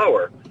lower and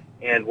lower.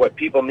 And what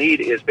people need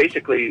is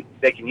basically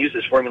they can use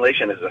this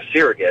formulation as a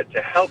surrogate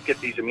to help get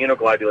these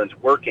immunoglobulins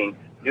working,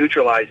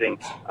 neutralizing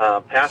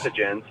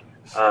pathogens,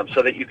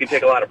 so that you can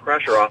take a lot of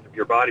pressure off of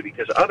your body.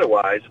 Because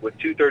otherwise, with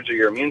 2/3 of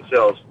your immune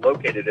cells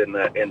located in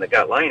the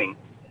gut lining,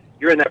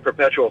 you're in that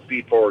perpetual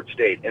feed-forward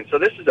state. And so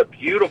this is a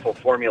beautiful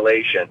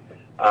formulation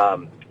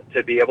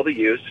to be able to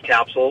use.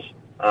 Capsules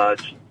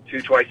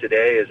 2 twice a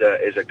day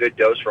is a good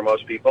dose for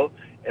most people.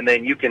 And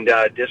then you can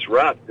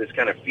disrupt this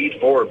kind of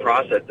feed-forward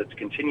process that's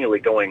continually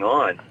going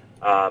on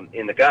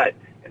in the gut.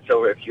 And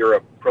so if you're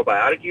a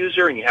probiotic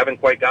user and you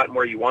haven't quite gotten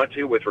where you want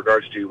to with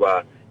regards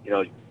to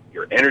your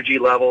energy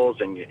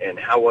levels and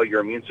how well your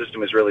immune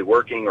system is really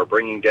working or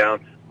bringing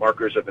down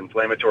markers of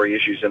inflammatory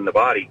issues in the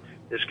body,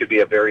 this could be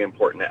a very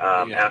important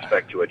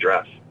aspect to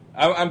address.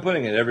 I'm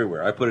putting it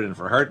everywhere. I put it in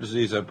for heart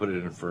disease. I put it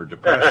in for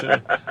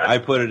depression. I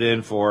put it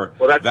in for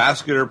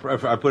vascular.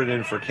 I put it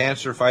in for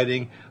cancer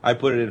fighting. I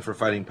put it in for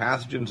fighting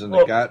pathogens in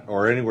the gut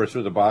or anywhere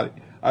through the body.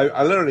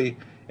 I literally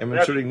am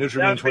inserting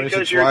NutriMune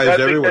 26Y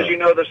everywhere. That's because you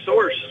know the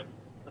source.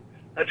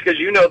 That's because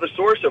you know the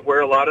source of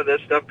where a lot of this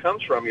stuff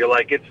comes from. You're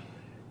like,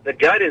 the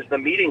gut is the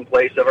meeting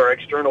place of our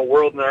external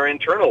world and our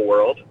internal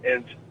world.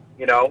 And,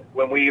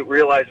 when we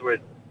realize we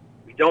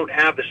don't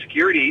have the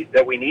security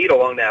that we need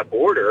along that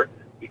border,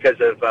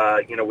 because of,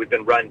 we've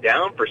been run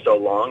down for so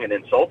long and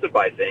insulted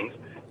by things,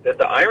 that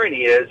the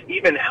irony is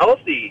even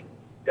healthy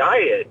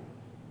diet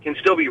can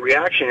still be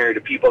reactionary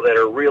to people that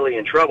are really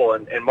in trouble.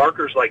 And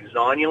markers like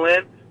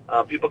zonulin,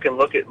 people can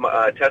look at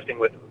testing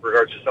with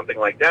regards to something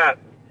like that.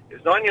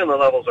 If zonulin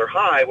levels are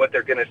high, what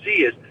they're going to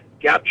see is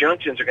gap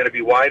junctions are going to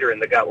be wider in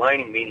the gut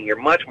lining, meaning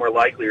you're much more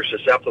likely or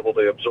susceptible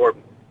to absorb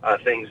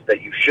things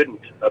that you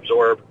shouldn't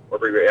absorb or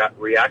be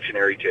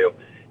reactionary to.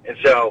 And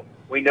so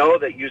we know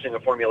that using a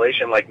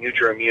formulation like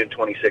NutriMune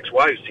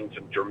 26Y, we've seen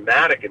some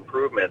dramatic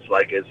improvements,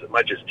 like as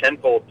much as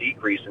 10-fold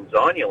decrease in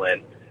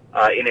zonulin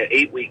in an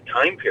 8-week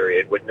time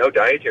period with no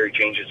dietary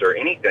changes or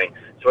anything.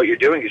 So what you're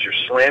doing is you're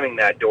slamming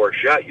that door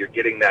shut. You're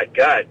getting that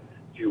gut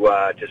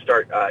to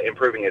start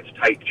improving its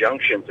tight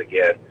junctions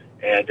again.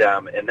 And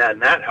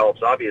that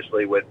helps,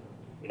 obviously, with,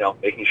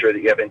 making sure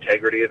that you have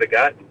integrity of the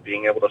gut and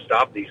being able to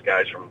stop these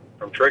guys from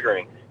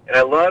triggering. And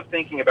I love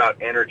thinking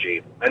about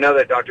energy. I know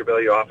that, Dr.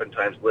 Bill, you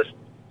oftentimes list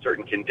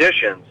certain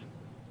conditions,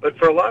 but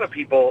for a lot of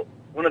people,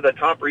 one of the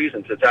top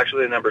reasons, it's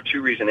actually the number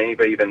 2 reason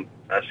anybody even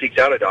seeks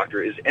out a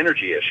doctor, is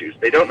energy issues.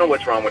 They don't know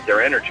what's wrong with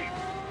their energy.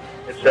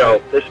 And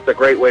so this is a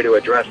great way to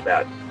address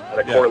that at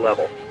a core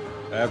level.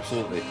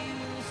 Absolutely.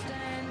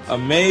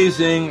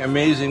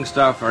 Amazing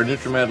stuff. Our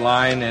NutriMed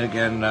line, and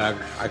again,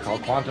 I call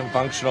quantum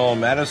functional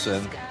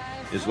medicine,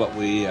 is what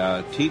we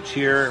teach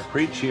here,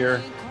 preach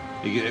here.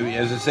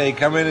 As I say,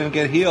 come in and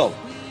get healed.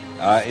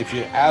 If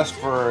you ask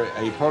for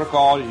a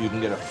protocol, you can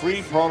get a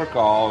free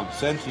protocol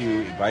sent to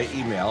you by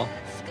email.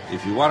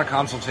 If you want a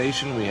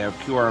consultation, we have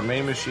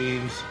QRMA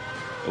machines.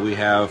 We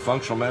have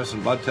functional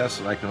medicine blood tests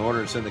that I can order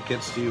and send the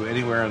kits to you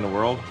anywhere in the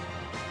world.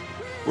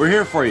 We're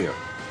here for you.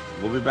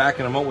 We'll be back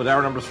in a moment with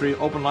hour number 3,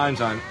 open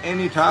lines on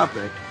any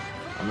topic.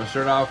 I'm going to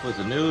start off with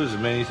the news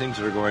and many things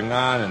that are going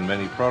on and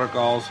many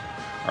protocols,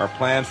 our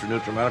plans for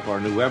Nutrimedical, our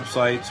new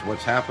websites,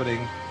 what's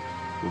happening.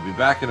 We'll be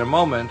back in a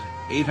moment.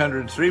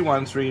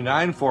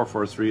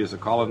 800-313-9443 is the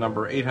call-in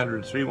number,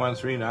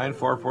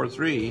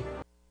 800-313-9443.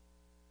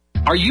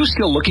 Are you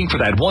still looking for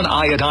that one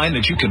iodine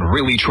that you can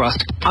really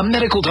trust? A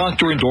medical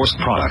doctor-endorsed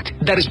product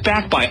that is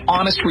backed by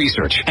honest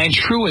research and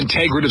true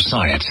integrative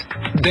science?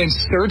 Then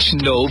search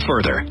no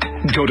further.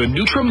 Go to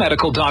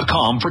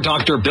NutriMedical.com for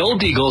Dr. Bill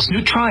Deagle's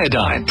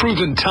Nutriodine,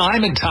 proven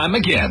time and time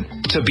again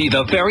to be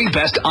the very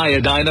best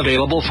iodine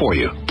available for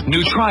you.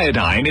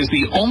 Nutriodine is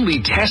the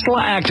only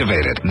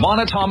Tesla-activated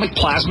monatomic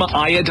plasma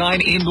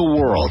iodine in the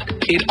world.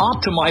 It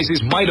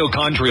optimizes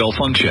mitochondrial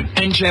function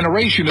and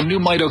generation of new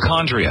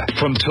mitochondria,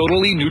 from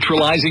totally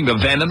neutralizing the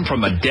venom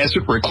from a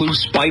desert recluse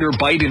spider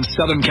bite in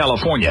Southern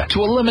California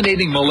to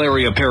eliminating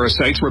malaria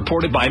parasites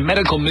reported by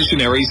medical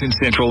missionaries in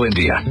Central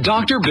India.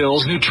 Dr.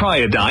 Bill's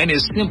Nutriodine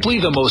is simply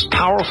the most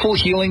powerful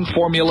healing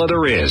formula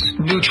there is.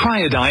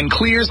 Nutriodine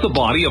clears the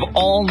body of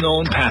all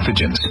known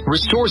pathogens,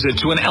 restores it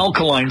to an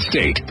alkaline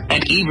state,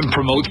 and even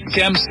promotes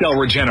stem cell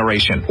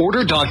regeneration.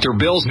 Order Dr.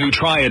 Bill's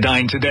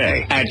Nutriodine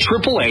today at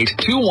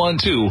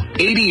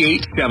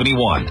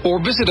 888-212-8871 or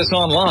visit us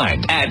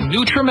online at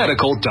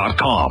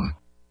NutriMedical.com.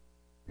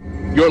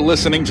 You're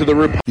listening to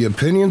The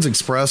opinions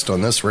expressed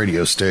on this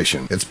radio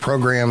station, its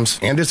programs,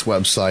 and its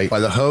website by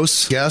the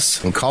hosts,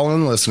 guests, and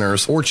call-in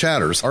listeners or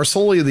chatters are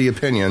solely the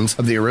opinions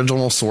of the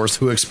original source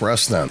who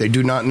expressed them. They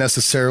do not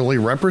necessarily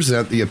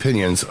represent the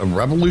opinions of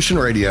Revolution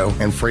Radio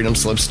and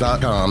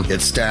FreedomSlips.com,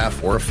 its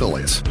staff, or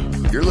affiliates.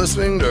 You're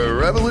listening to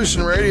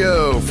Revolution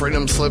Radio,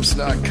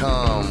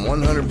 FreedomSlips.com,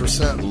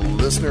 100%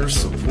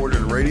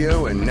 listener-supported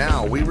radio, and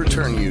now we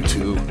return you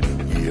to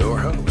your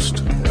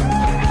host,